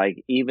example,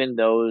 like even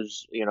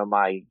those,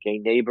 my gay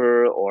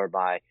neighbor or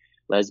my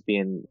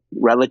lesbian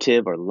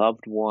relative or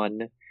loved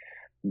one,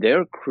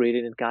 they're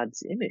created in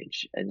God's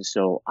image. And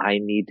so I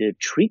need to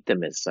treat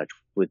them as such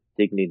with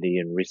dignity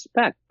and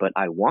respect, but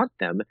I want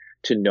them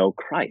to know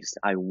Christ.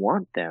 I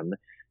want them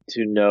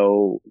to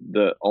know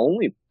the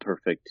only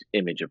perfect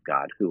image of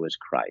God, who is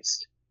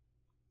Christ.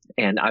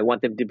 And I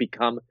want them to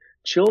become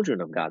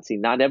children of God. See,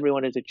 not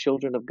everyone is a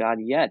children of God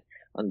yet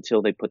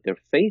until they put their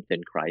faith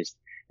in Christ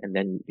and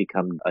then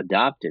become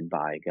adopted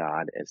by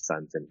God as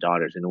sons and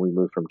daughters. And we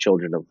move from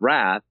children of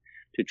wrath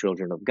to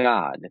children of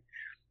God.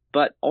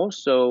 But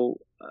also,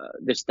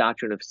 this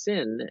doctrine of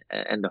sin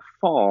and the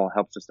fall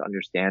helps us to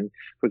understand.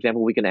 For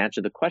example, we can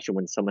answer the question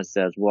when someone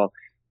says, well,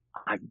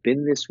 I've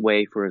been this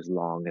way for as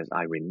long as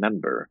I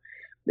remember.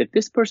 If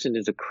this person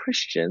is a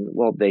Christian,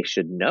 well, they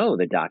should know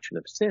the doctrine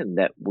of sin,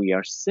 that we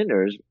are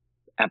sinners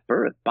at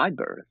birth, by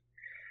birth.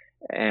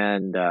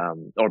 And,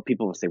 or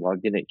people will say, well, I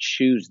didn't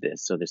choose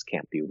this, so this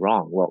can't be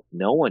wrong. Well,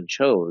 no one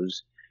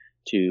chose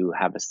to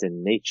have a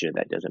sin nature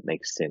that doesn't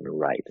make sin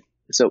right.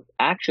 So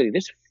actually,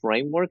 this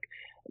framework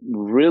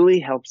really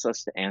helps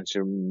us to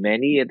answer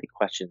many of the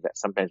questions that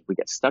sometimes we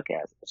get stuck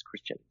as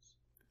Christians.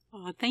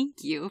 Oh,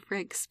 thank you for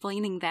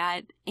explaining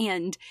that.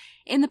 And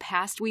in the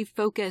past, we've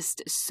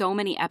focused so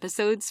many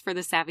episodes for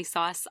the Savvy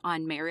Sauce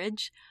on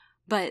marriage,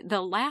 but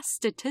the last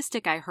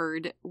statistic I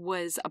heard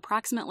was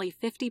approximately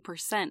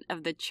 50%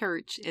 of the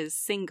church is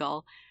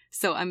single.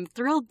 So I'm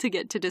thrilled to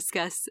get to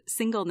discuss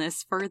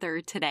singleness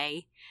further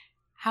today.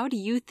 How do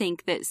you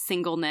think that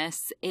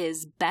singleness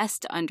is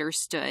best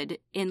understood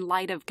in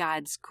light of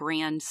God's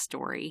grand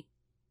story?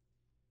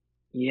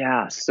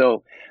 Yeah,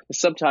 so the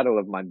subtitle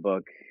of my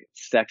book,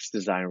 Sex,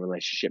 Desire, and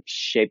Relationships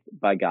Shaped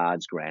by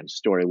God's Grand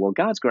Story. Well,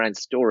 God's grand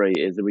story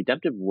is the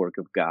redemptive work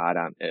of God,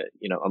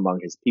 among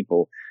His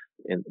people,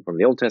 from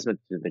the Old Testament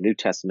to the New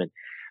Testament.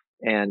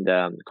 And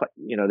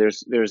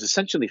there's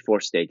essentially four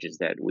stages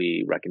that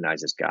we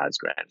recognize as God's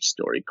grand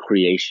story: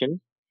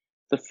 creation,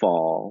 the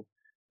fall,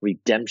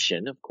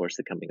 redemption, of course,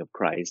 the coming of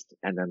Christ,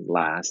 and then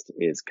last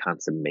is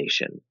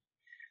consummation.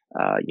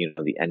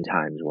 The end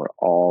times where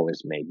all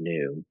is made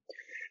new.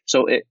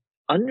 So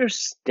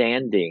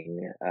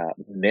understanding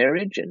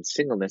marriage and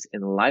singleness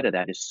in light of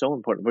that is so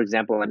important. For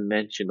example, I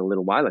mentioned a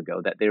little while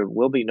ago that there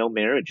will be no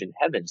marriage in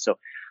heaven. So,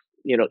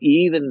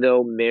 even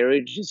though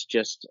marriage is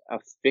just a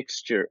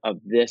fixture of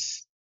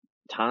this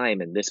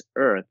time and this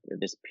earth,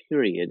 this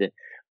period,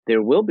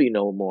 there will be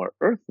no more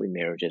earthly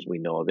marriage as we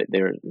know of it.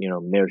 There,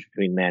 marriage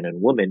between man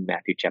and woman,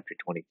 Matthew chapter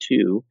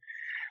 22.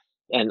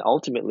 And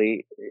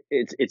ultimately,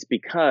 it's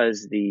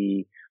because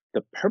the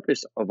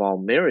purpose of all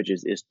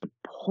marriages is to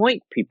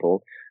point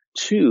people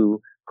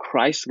to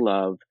Christ's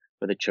love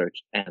for the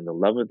church and the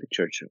love of the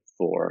church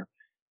for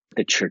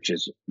the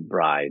church's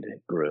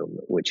bridegroom,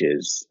 which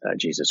is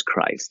Jesus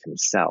Christ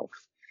himself.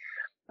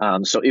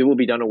 So it will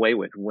be done away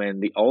with when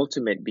the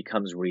ultimate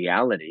becomes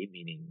reality,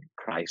 meaning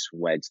Christ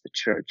weds the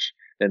church.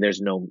 Then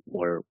there's no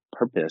more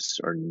purpose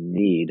or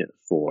need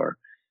for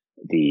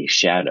the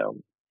shadow,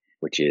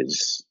 which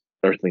is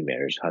earthly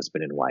marriage,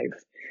 husband and wife.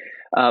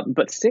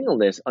 But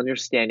singleness,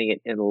 understanding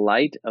it in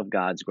light of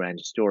God's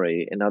grand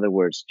story, in other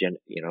words,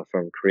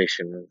 from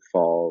creation,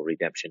 fall,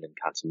 redemption, and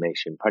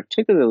consummation,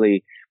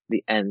 particularly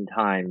the end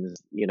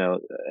times,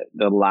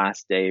 the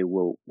last day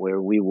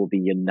where we will be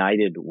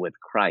united with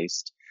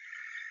Christ,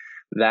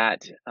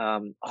 that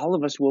all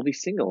of us will be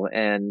single.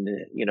 And,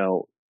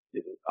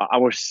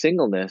 our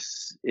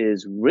singleness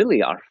is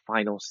really our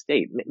final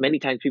state. Many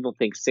times people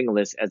think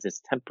singleness as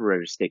this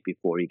temporary state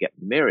before you get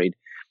married.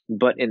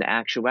 But in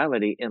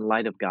actuality, in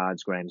light of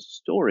God's grand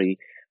story,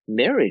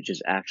 marriage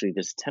is actually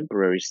this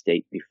temporary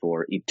state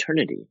before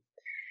eternity.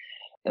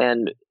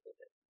 And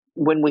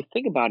when we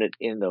think about it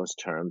in those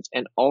terms,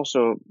 and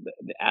also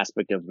the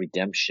aspect of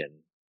redemption,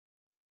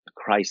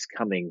 Christ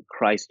coming,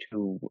 Christ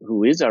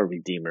who is our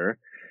Redeemer,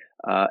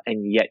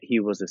 and yet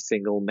he was a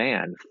single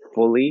man,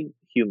 fully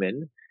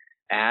human,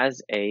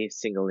 as a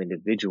single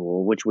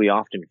individual, which we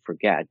often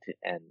forget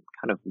and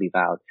kind of leave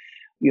out.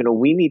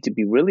 We need to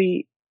be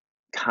really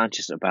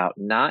conscious about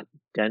not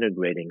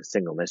denigrating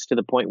singleness to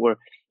the point where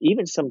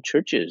even some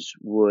churches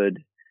would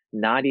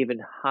not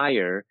even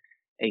hire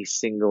a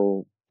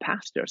single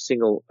pastor,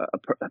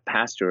 a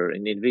pastor,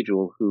 an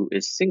individual who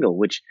is single,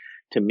 which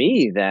to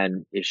me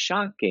then is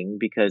shocking,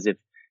 because if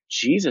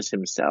Jesus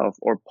himself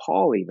or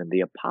Paul, even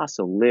the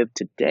apostle, lived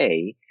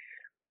today,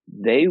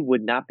 they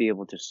would not be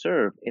able to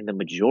serve in the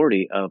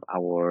majority of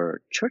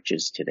our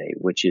churches today,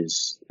 which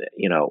is,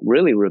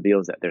 really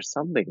reveals that there's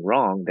something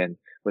wrong then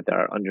with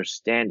our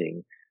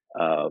understanding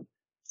of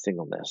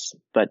singleness.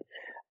 But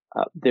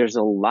There's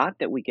a lot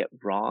that we get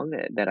wrong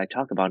that I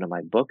talk about in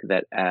my book,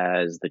 that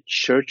as the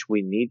church,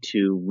 we need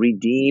to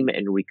redeem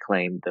and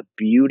reclaim the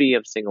beauty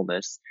of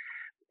singleness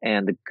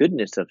and the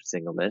goodness of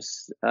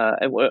singleness.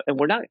 And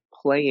we're not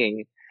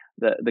playing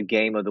the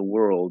game of the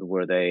world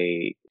where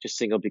they just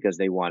single because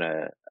they want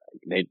to,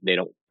 they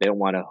don't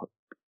want to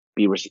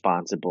be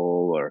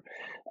responsible or,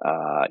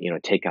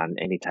 take on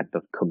any type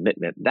of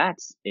commitment.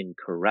 That's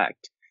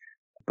incorrect.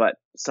 But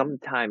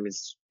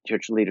sometimes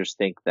church leaders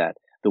think that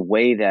the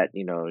way that,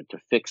 to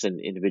fix an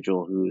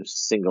individual who's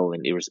single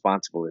and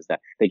irresponsible is that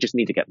they just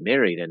need to get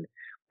married. And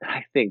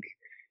I think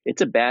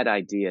it's a bad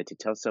idea to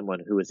tell someone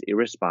who is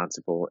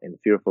irresponsible and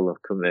fearful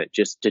of commitment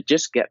to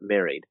just get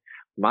married.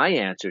 My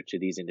answer to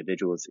these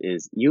individuals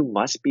is you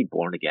must be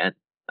born again.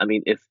 I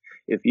mean, if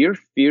you're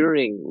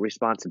fearing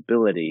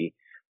responsibility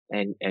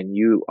and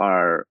you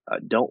are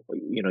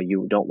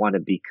you don't want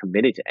to be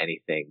committed to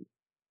anything,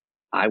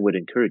 I would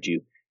encourage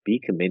you, be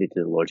committed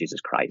to the Lord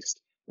Jesus Christ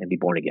and be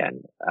born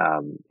again.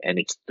 And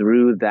it's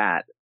through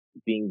that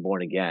being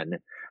born again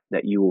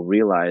that you will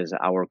realize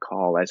our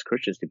call as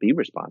Christians to be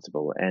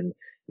responsible and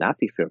not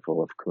be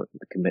fearful of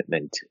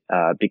commitment.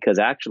 Because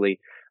actually,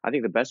 I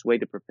think the best way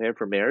to prepare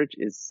for marriage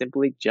is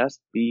simply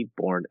just be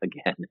born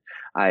again.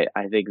 I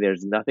think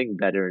there's nothing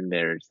better in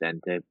marriage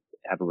than to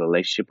have a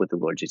relationship with the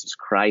Lord Jesus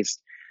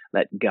Christ.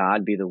 Let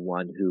God be the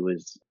one who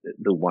is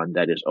the one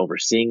that is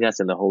overseeing us,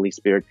 and the Holy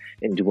Spirit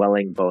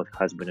indwelling both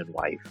husband and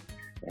wife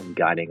and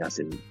guiding us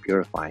and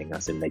purifying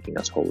us and making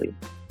us holy.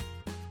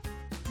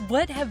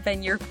 What have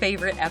been your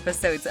favorite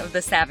episodes of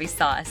The Savvy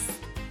Sauce?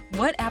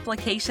 What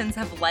applications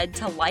have led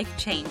to life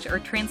change or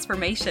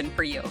transformation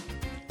for you?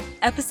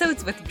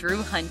 Episodes with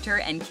Drew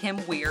Hunter and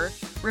Kim Weir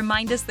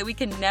remind us that we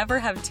can never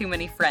have too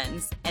many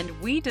friends, and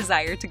we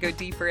desire to go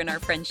deeper in our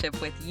friendship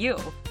with you.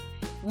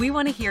 We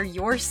want to hear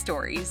your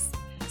stories.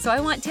 So I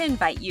want to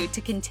invite you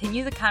to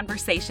continue the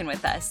conversation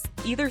with us,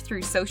 either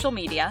through social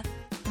media.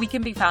 We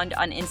can be found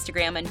on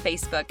Instagram and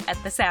Facebook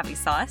at The Savvy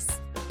Sauce,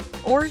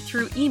 or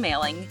through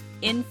emailing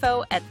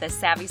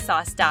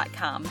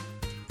info@thesavvysauce.com.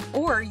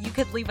 Or you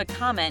could leave a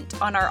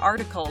comment on our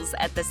articles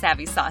at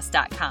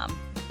thesavvysauce.com.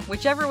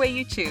 Whichever way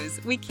you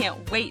choose, we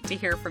can't wait to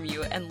hear from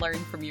you and learn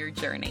from your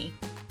journey.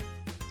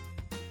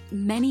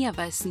 Many of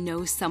us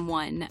know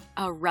someone,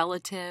 a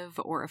relative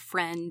or a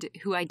friend,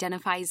 who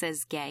identifies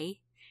as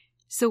gay.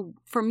 So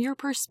from your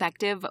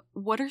perspective,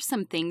 what are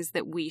some things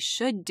that we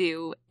should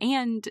do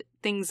and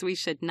things we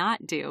should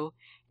not do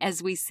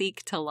as we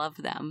seek to love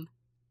them?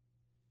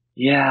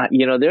 Yeah,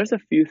 there's a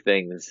few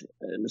things,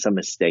 some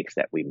mistakes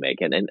that we make.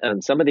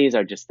 And some of these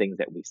are just things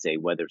that we say,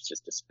 whether it's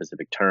just a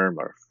specific term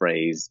or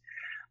phrase.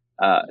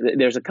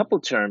 There's a couple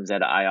terms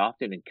that I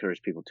often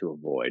encourage people to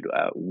avoid.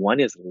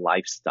 One is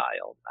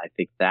lifestyle. I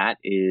think that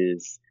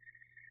is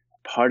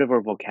part of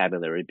our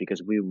vocabulary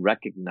because we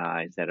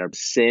recognize that our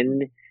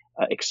sin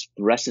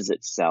expresses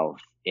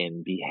itself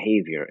in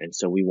behavior. And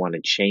so we want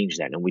to change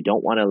that, and we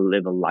don't want to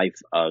live a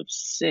life of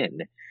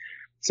sin.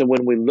 So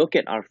when we look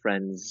at our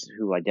friends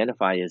who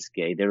identify as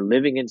gay, they're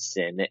living in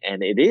sin,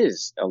 and it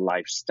is a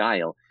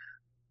lifestyle.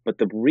 But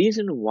the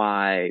reason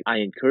why I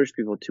encourage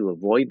people to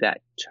avoid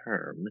that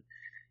term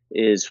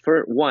is,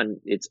 for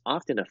one, it's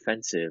often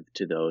offensive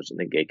to those in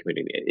the gay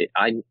community.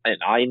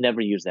 I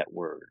never use that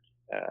word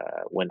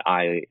when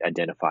I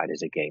identified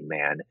as a gay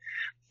man.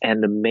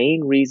 And the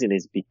main reason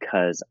is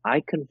because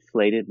I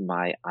conflated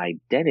my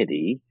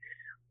identity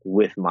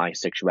with my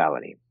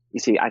sexuality.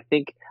 You see,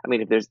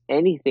 if there's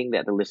anything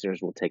that the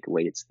listeners will take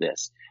away, it's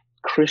this.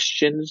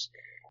 Christians,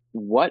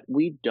 what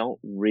we don't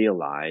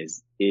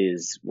realize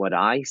is what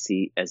I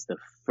see as the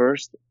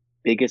first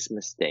biggest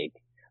mistake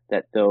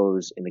that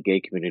those in the gay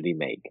community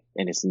make.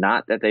 And it's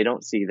not that they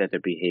don't see that their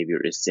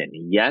behavior is sin.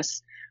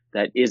 Yes,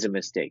 that is a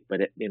mistake,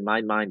 but in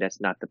my mind, that's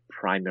not the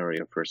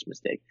primary or first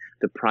mistake.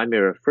 The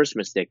primary or first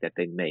mistake that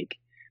they make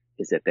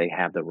is that they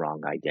have the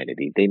wrong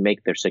identity. They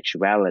make their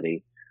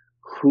sexuality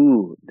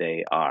who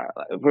they are.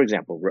 For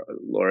example,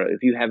 Laura,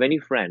 if you have any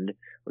friend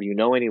or you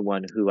know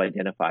anyone who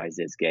identifies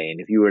as gay, and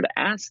if you were to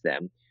ask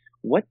them,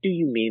 what do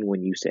you mean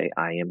when you say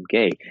I am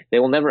gay? They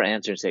will never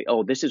answer and say,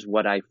 oh, this is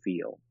what I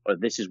feel, or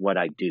this is what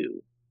I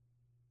do.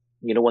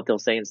 You know what they'll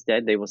say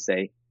instead? They will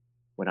say,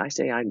 when I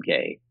say I'm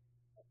gay,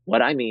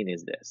 what I mean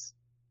is this.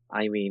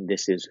 I mean,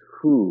 this is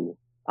who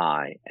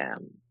I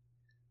am.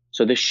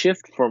 So the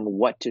shift from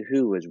what to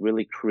who has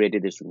really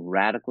created this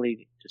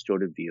radically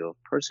distorted view of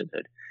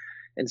personhood.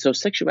 And so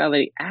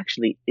sexuality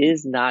actually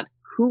is not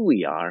who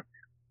we are,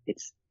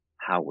 it's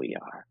how we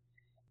are.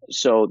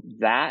 So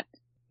that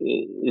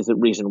is the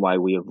reason why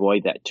we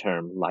avoid that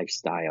term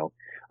lifestyle.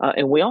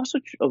 And we also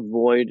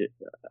avoid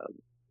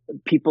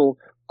people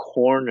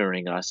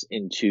cornering us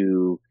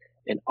into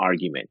an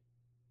argument.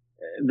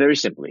 Very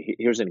simply,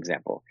 here's an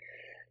example.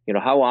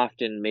 How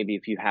often, maybe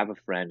if you have a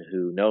friend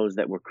who knows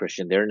that we're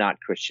Christian, they're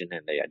not Christian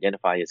and they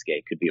identify as gay,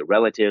 it could be a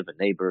relative,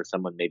 a neighbor,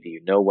 someone maybe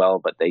you know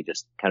well, but they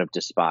just kind of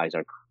despise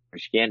our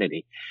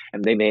Christianity.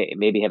 And they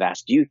maybe have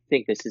asked, do you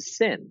think this is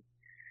sin?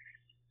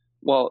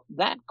 Well,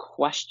 that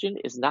question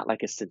is not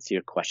like a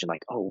sincere question,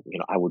 like, oh,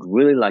 I would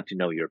really like to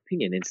know your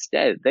opinion.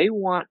 Instead, they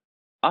want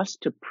us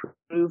to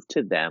prove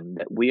to them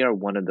that we are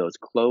one of those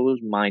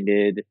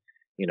closed-minded,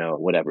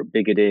 whatever,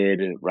 bigoted,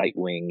 right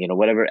wing,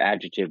 whatever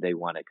adjective they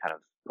want to kind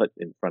of put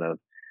in front of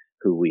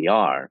who we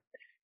are.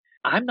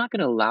 I'm not going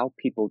to allow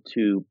people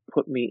to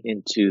put me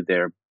into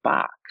their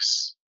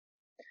box.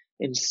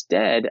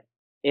 Instead,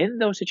 in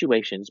those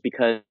situations,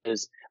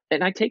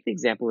 and I take the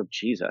example of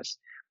Jesus.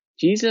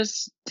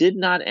 Jesus did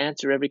not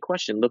answer every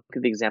question. Look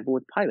at the example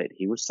with Pilate.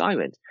 He was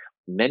silent.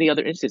 Many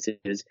other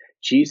instances,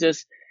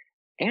 Jesus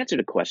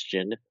answered a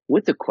question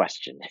with a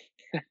question.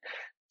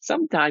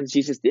 Sometimes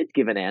Jesus did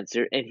give an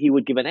answer, and he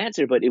would give an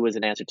answer, but it was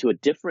an answer to a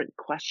different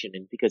question.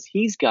 And because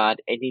he's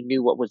God and he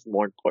knew what was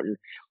more important,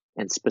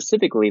 and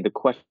specifically the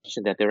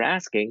question that they're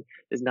asking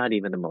is not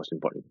even the most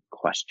important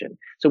question.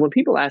 So when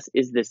people ask,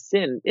 is this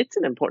sin? It's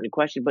an important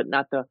question, but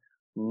not the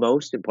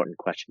most important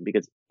question.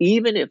 Because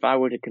even if I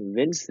were to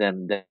convince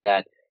them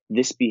that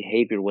this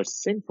behavior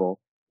was sinful,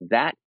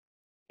 that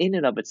in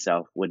and of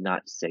itself would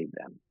not save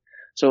them.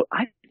 So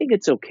I think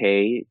it's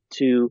okay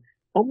to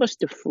almost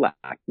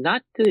deflect,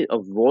 not to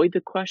avoid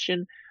the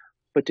question,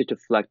 but to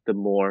deflect the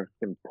more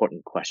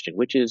important question,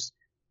 which is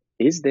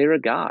there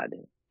a God?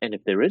 And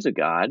if there is a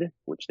God,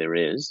 which there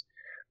is,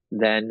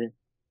 then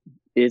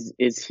is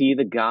he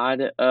the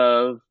God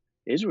of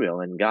Israel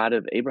and God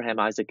of Abraham,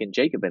 Isaac, and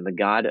Jacob, and the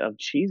God of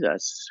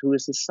Jesus, who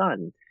is his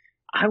son?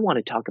 I want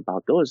to talk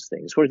about those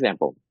things. For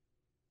example,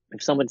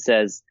 if someone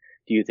says,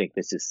 do you think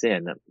this is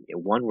sin?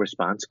 One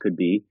response could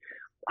be,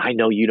 I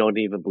know you don't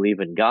even believe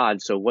in God,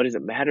 so what does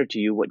it matter to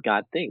you what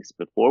God thinks?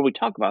 Before we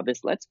talk about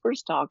this, let's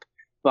first talk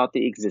about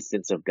the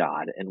existence of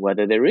God and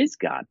whether there is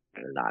God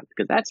or not,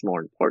 because that's more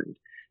important.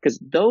 Because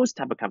those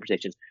type of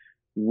conversations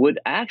would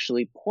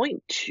actually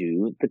point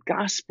to the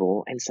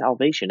gospel and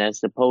salvation,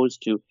 as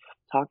opposed to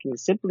talking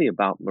simply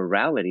about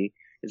morality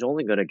is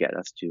only going to get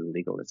us to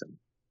legalism.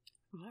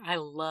 I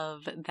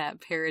love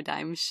that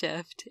paradigm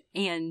shift.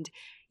 And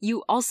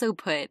you also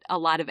put a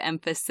lot of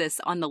emphasis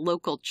on the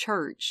local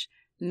church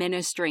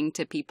ministering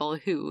to people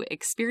who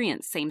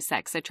experience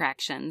same-sex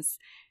attractions.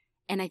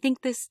 And I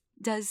think this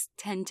does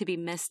tend to be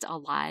missed a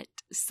lot.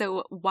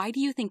 So why do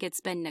you think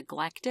it's been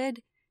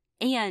neglected?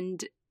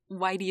 And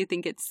why do you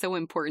think it's so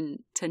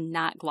important to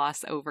not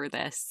gloss over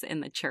this in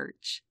the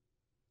church?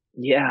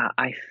 Yeah,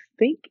 I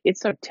think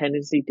it's our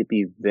tendency to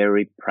be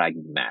very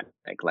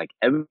pragmatic. Like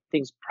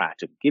everything's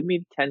practical. Give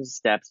me 10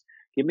 steps.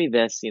 Give me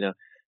this,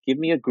 give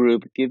me a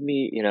group. Give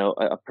me,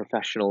 a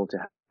professional to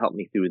help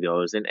me through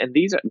those. And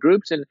these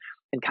groups and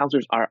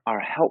counselors are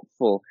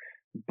helpful.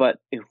 But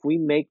if we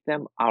make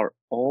them our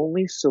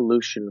only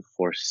solution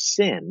for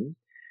sin,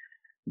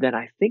 then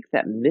I think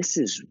that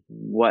misses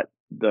what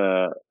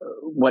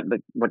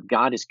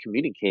God is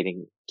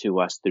communicating to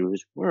us through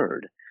his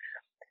word.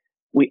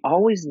 We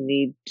always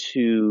need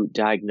to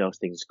diagnose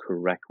things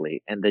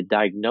correctly. And the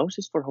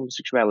diagnosis for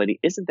homosexuality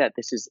isn't that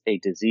this is a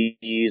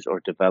disease or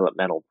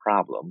developmental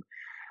problem.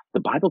 The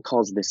Bible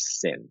calls this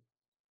sin.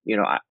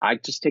 I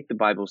just take the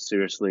Bible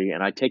seriously,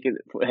 and I take it,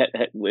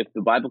 if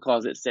the Bible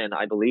calls it sin,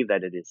 I believe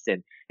that it is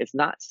sin. It's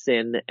not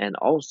sin, and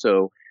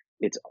also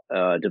it's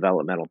a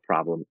developmental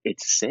problem.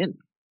 It's sin.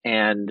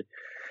 And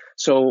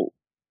so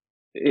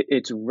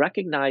it's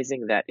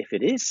recognizing that if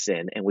it is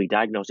sin and we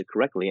diagnose it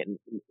correctly, and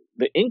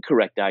the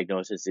incorrect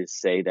diagnosis is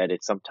say that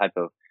it's some type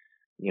of,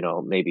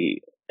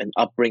 maybe an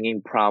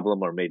upbringing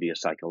problem or maybe a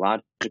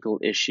psychological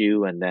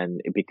issue, and then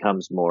it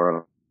becomes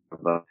more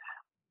of a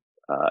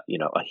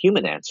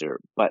human answer.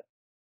 But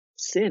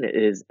sin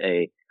is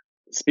a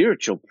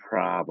spiritual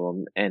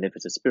problem, and if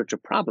it's a spiritual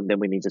problem, then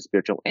we need a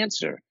spiritual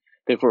answer.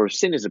 Therefore, if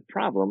sin is a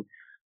problem,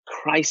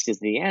 Christ is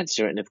the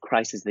answer, and if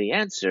Christ is the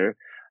answer,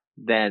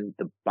 then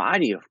the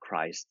body of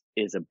Christ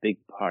is a big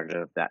part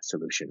of that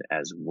solution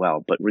as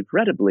well. But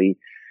regrettably,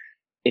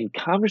 in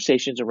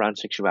conversations around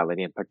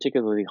sexuality, and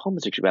particularly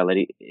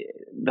homosexuality,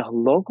 the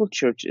local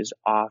church is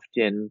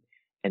often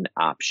an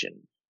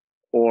option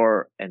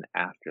or an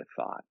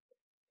afterthought.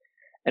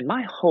 And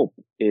my hope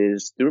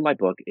is, through my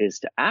book, is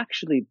to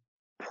actually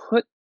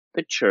put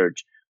the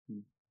church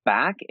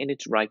back in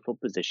its rightful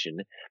position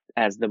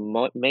as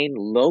the main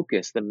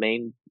locus, the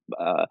main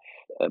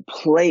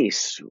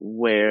place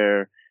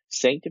where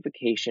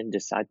sanctification,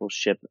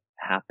 discipleship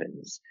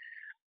happens.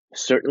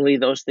 Certainly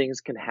those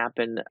things can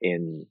happen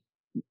in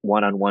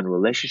one-on-one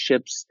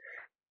relationships,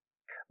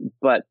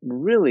 but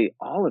really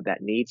all of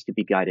that needs to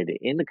be guided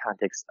in the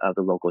context of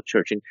the local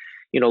church. And,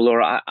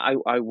 Laura,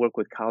 I work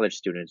with college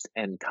students,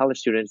 and college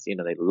students,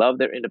 they love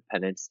their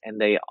independence, and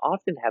they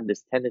often have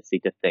this tendency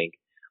to think,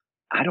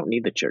 I don't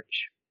need the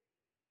church.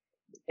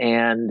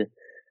 And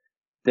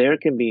there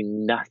can be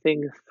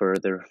nothing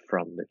further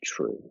from the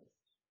truth.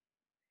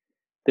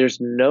 There's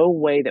no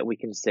way that we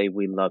can say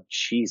we love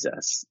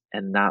Jesus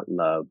and not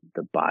love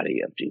the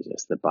body of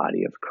Jesus, the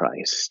body of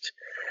Christ.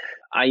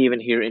 I even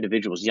hear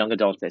individuals, young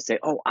adults, that say,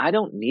 oh, I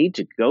don't need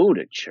to go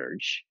to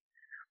church.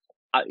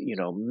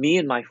 Me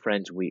and my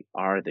friends, we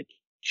are the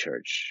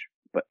church.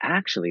 But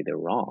actually, they're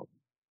wrong.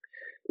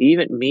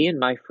 Even me and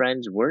my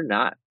friends, we're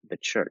not the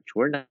church.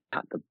 We're not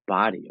the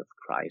body of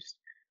Christ.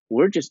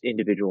 We're just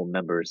individual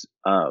members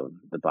of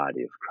the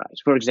body of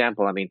Christ. For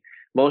example, I mean,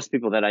 most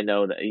people that I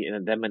know, that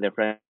them and their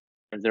friends,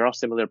 they're all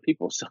similar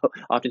people. So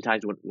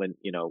oftentimes when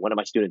one of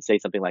my students say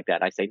something like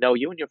that, I say, no,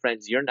 you and your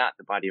friends, you're not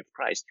the body of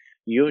Christ.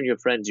 You and your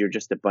friends, you're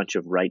just a bunch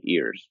of right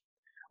ears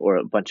or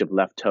a bunch of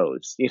left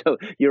toes.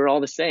 You're all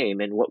the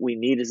same. And what we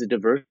need is a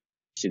diversity.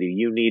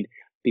 You need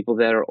people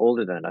that are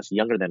older than us,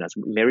 younger than us.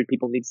 Married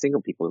people need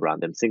single people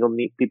around them.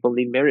 People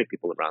need married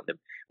people around them.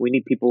 We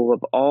need people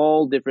of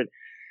all different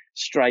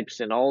stripes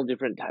and all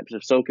different types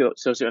of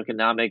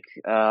socioeconomic,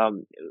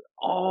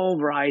 all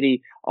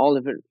variety, all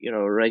different,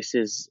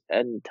 races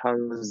and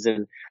tongues.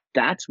 And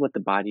that's what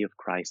the body of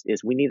Christ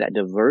is. We need that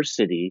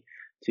diversity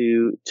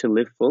to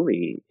live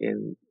fully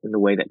in the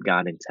way that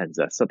God intends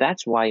us. So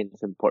that's why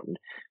it's important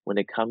when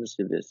it comes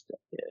to this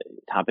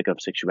topic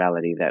of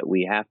sexuality that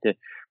we have to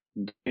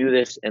do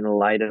this in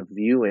light of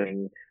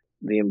viewing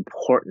the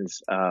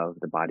importance of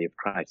the body of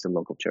Christ, the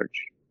local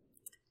church.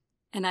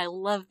 And I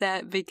love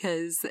that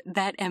because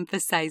that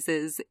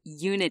emphasizes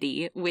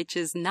unity, which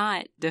is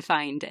not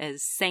defined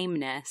as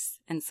sameness.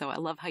 And so I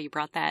love how you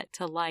brought that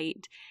to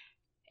light.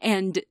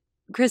 And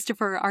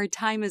Christopher, our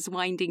time is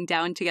winding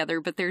down together,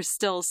 but there's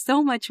still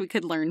so much we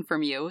could learn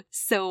from you.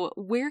 So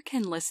where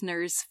can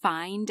listeners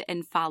find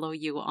and follow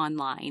you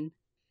online?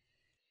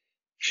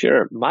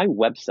 Sure. My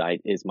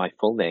website is my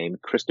full name,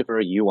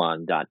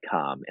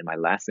 ChristopherYuan.com, and my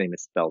last name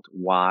is spelled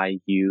Yuan,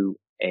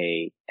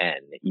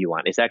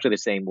 Yuan. It's actually the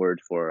same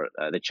word for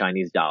the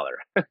Chinese dollar.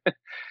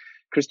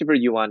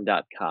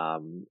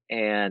 ChristopherYuan.com,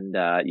 and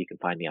you can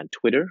find me on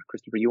Twitter,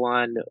 Christopher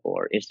Yuan,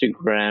 or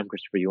Instagram,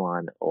 Christopher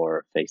Yuan,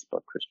 or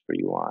Facebook, Christopher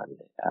Yuan.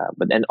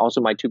 But then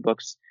also my two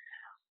books,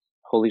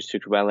 Holy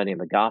Sexuality and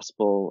the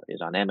Gospel,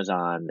 is on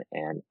Amazon,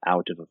 and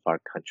Out of a Far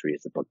Country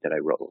is the book that I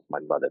wrote with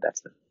my mother.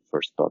 That's the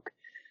first book.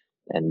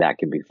 And that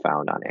can be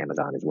found on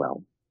Amazon as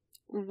well.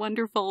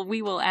 Wonderful.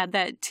 We will add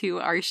that to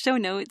our show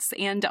notes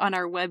and on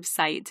our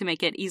website to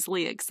make it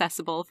easily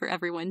accessible for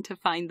everyone to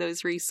find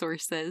those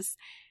resources.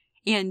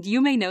 And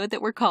you may know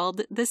that we're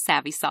called the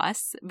Savvy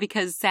Sauce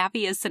because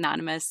savvy is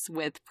synonymous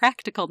with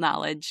practical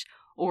knowledge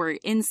or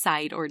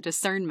insight or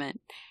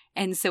discernment.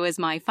 And so as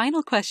my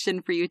final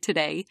question for you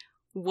today,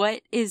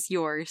 what is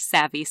your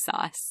Savvy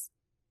Sauce?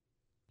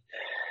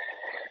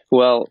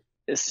 Well,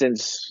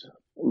 since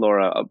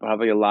Laura,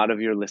 probably a lot of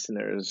your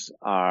listeners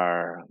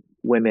are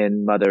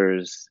women,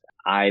 mothers.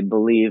 I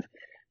believe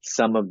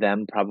some of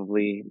them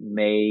probably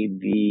may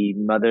be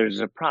mothers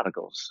of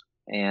prodigals.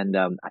 And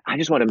I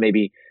just want to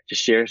maybe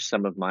just share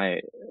some of my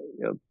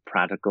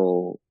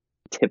practical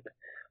tip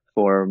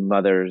for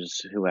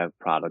mothers who have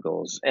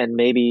prodigals. And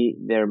maybe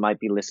there might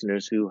be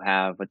listeners who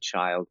have a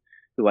child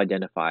who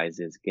identifies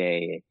as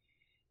gay.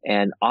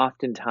 And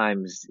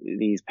oftentimes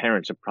these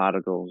parents of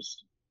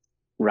prodigals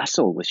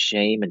wrestle with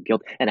shame and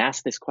guilt and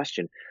ask this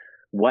question,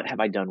 what have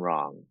I done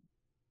wrong?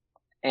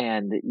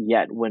 And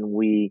yet when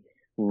we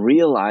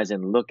realize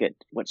and look at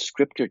what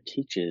Scripture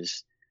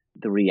teaches,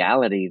 the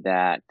reality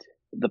that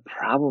the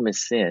problem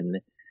is sin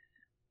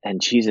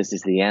and Jesus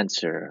is the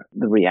answer,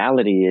 the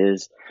reality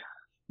is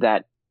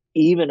that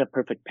even a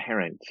perfect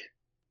parent,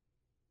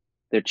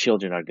 their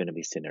children are going to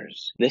be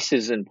sinners. This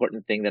is an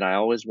important thing that I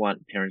always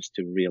want parents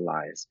to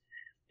realize.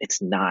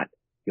 It's not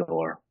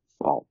your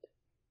fault.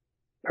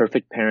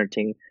 Perfect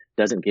parenting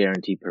doesn't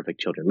guarantee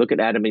perfect children. Look at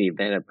Adam and Eve.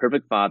 They had a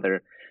perfect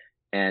father,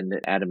 and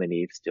Adam and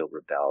Eve still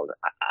rebelled.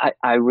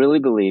 I really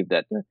believe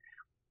that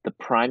the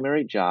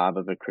primary job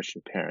of a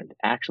Christian parent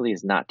actually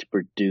is not to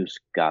produce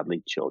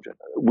godly children.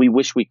 We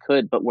wish we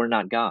could, but we're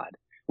not God.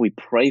 We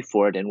pray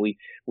for it, and we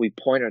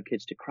point our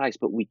kids to Christ,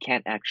 but we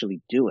can't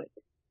actually do it.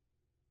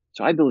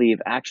 So I believe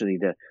actually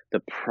the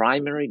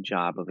primary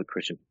job of a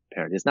Christian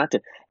parent is not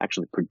to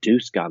actually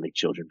produce godly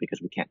children,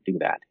 because we can't do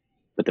that.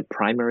 But the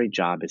primary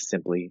job is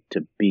simply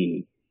to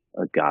be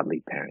a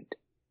godly parent.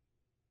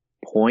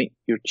 Point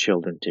your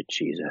children to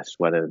Jesus,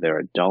 whether they're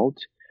adult,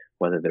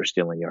 whether they're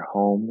still in your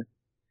home,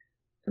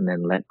 and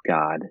then let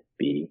God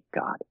be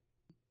God.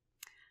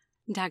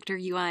 Dr.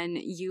 Yuan,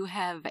 you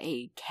have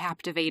a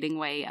captivating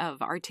way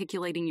of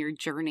articulating your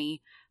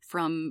journey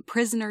from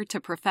prisoner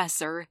to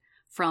professor,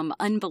 from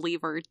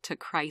unbeliever to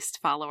Christ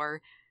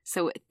follower.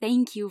 So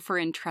thank you for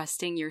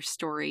entrusting your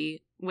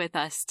story with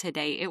us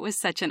today. It was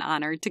such an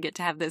honor to get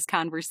to have this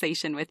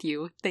conversation with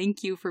you.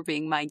 Thank you for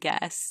being my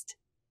guest.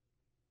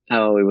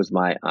 Oh, it was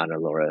my honor,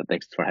 Laura.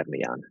 Thanks for having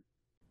me on.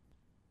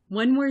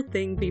 One more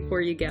thing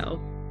before you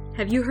go.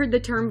 Have you heard the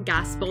term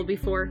gospel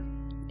before?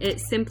 It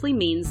simply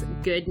means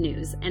good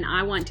news, and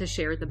I want to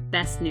share the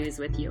best news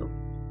with you.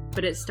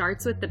 But it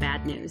starts with the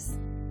bad news.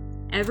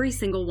 Every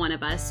single one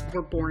of us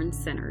were born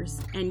sinners,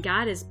 and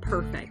God is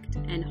perfect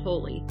and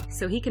holy,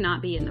 so he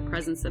cannot be in the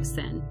presence of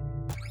sin.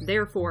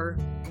 Therefore,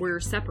 we're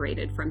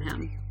separated from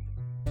him.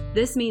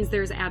 This means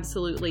there's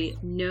absolutely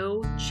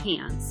no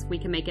chance we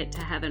can make it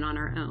to heaven on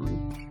our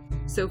own.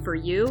 So for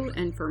you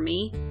and for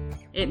me,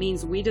 it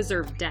means we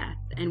deserve death,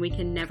 and we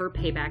can never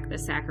pay back the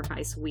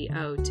sacrifice we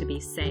owe to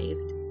be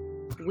saved.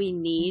 We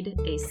need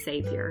a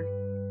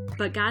Savior.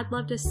 But God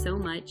loved us so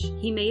much,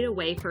 He made a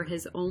way for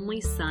His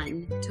only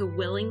Son to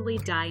willingly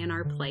die in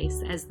our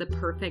place as the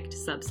perfect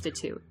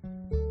substitute.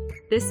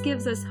 This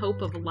gives us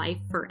hope of life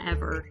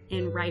forever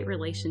in right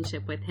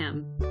relationship with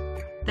Him.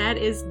 That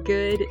is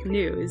good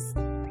news.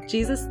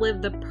 Jesus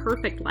lived the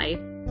perfect life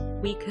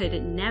we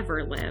could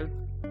never live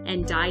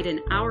and died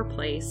in our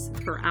place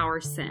for our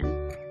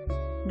sin.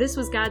 This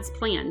was God's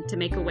plan to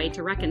make a way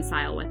to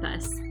reconcile with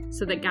us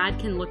so that God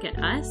can look at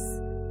us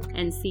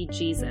and see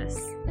Jesus.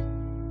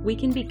 We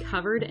can be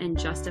covered and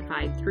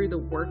justified through the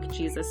work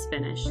Jesus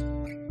finished,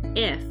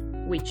 if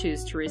we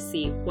choose to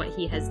receive what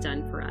He has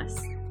done for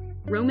us.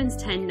 Romans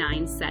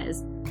 10:9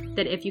 says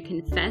that if you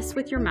confess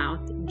with your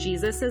mouth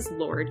Jesus is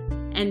Lord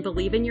and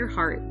believe in your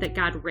heart that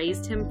God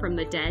raised Him from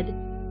the dead,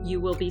 you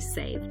will be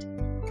saved.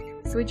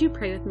 So would you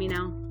pray with me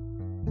now?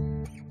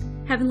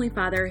 Heavenly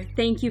Father,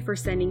 thank you for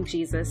sending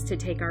Jesus to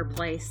take our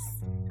place.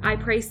 I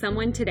pray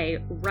someone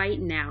today, right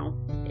now,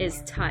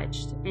 is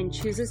touched and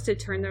chooses to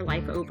turn their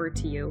life over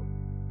to you.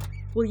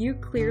 Will you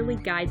clearly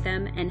guide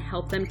them and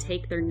help them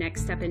take their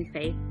next step in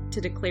faith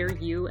to declare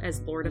you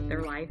as Lord of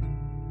their life?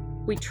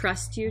 We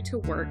trust you to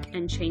work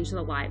and change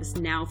the lives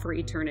now for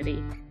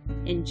eternity.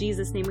 In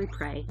Jesus' name we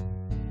pray.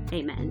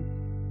 Amen.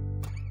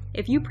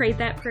 If you prayed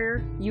that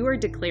prayer, you are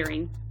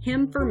declaring,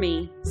 Him for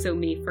me, so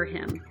me for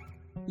Him.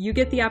 You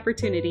get the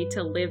opportunity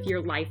to live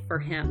your life for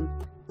Him.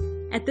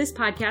 At this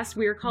podcast,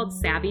 we are called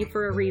Savvy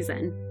for a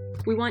reason.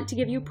 We want to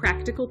give you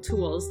practical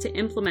tools to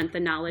implement the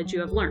knowledge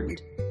you have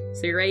learned.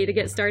 So you ready to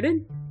get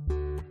started?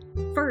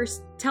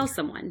 First, tell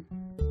someone.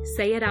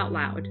 Say it out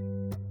loud.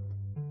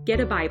 Get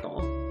a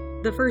Bible.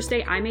 The first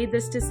day I made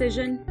this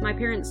decision, my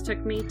parents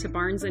took me to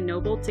Barnes &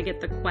 Noble to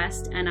get the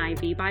Quest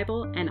NIV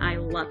Bible, and I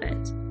love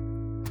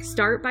it.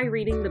 Start by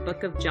reading the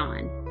book of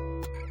John.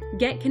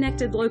 Get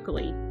connected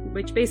locally,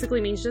 which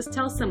basically means just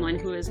tell someone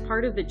who is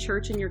part of the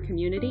church in your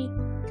community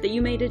that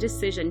you made a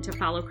decision to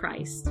follow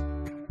Christ.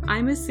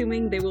 I'm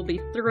assuming they will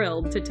be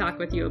thrilled to talk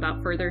with you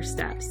about further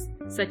steps,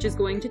 such as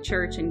going to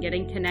church and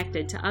getting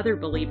connected to other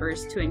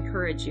believers to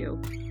encourage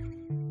you.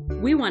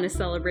 We want to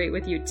celebrate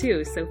with you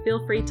too, so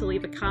feel free to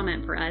leave a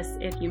comment for us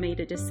if you made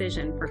a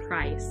decision for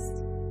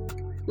Christ.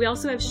 We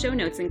also have show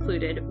notes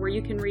included where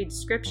you can read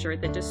scripture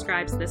that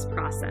describes this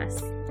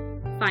process.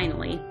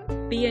 Finally,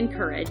 be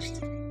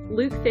encouraged.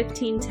 Luke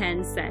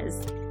 15:10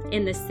 says,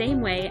 "In the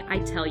same way, I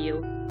tell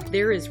you,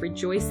 there is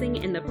rejoicing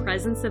in the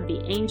presence of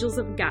the angels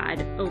of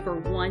God over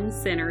one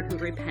sinner who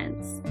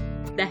repents."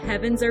 The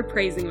heavens are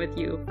praising with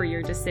you for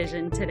your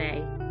decision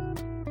today.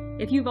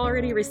 If you've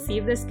already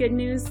received this good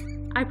news,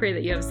 I pray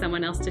that you have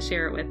someone else to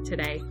share it with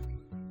today.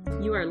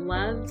 You are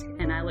loved,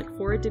 and I look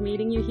forward to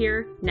meeting you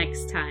here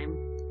next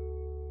time.